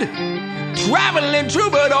band. Traveling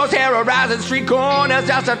troubadours, terrorizing street corners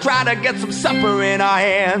just to try to get some supper in our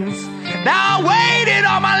hands. Now I waited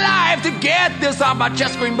all my life to get this off my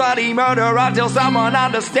chest, scream bloody murder until someone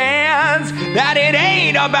understands that it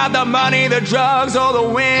ain't about the money, the drugs, or the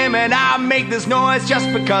women. I make this noise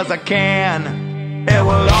just because I can. And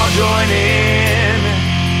we'll all join in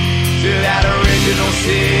to that original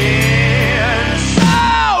sin.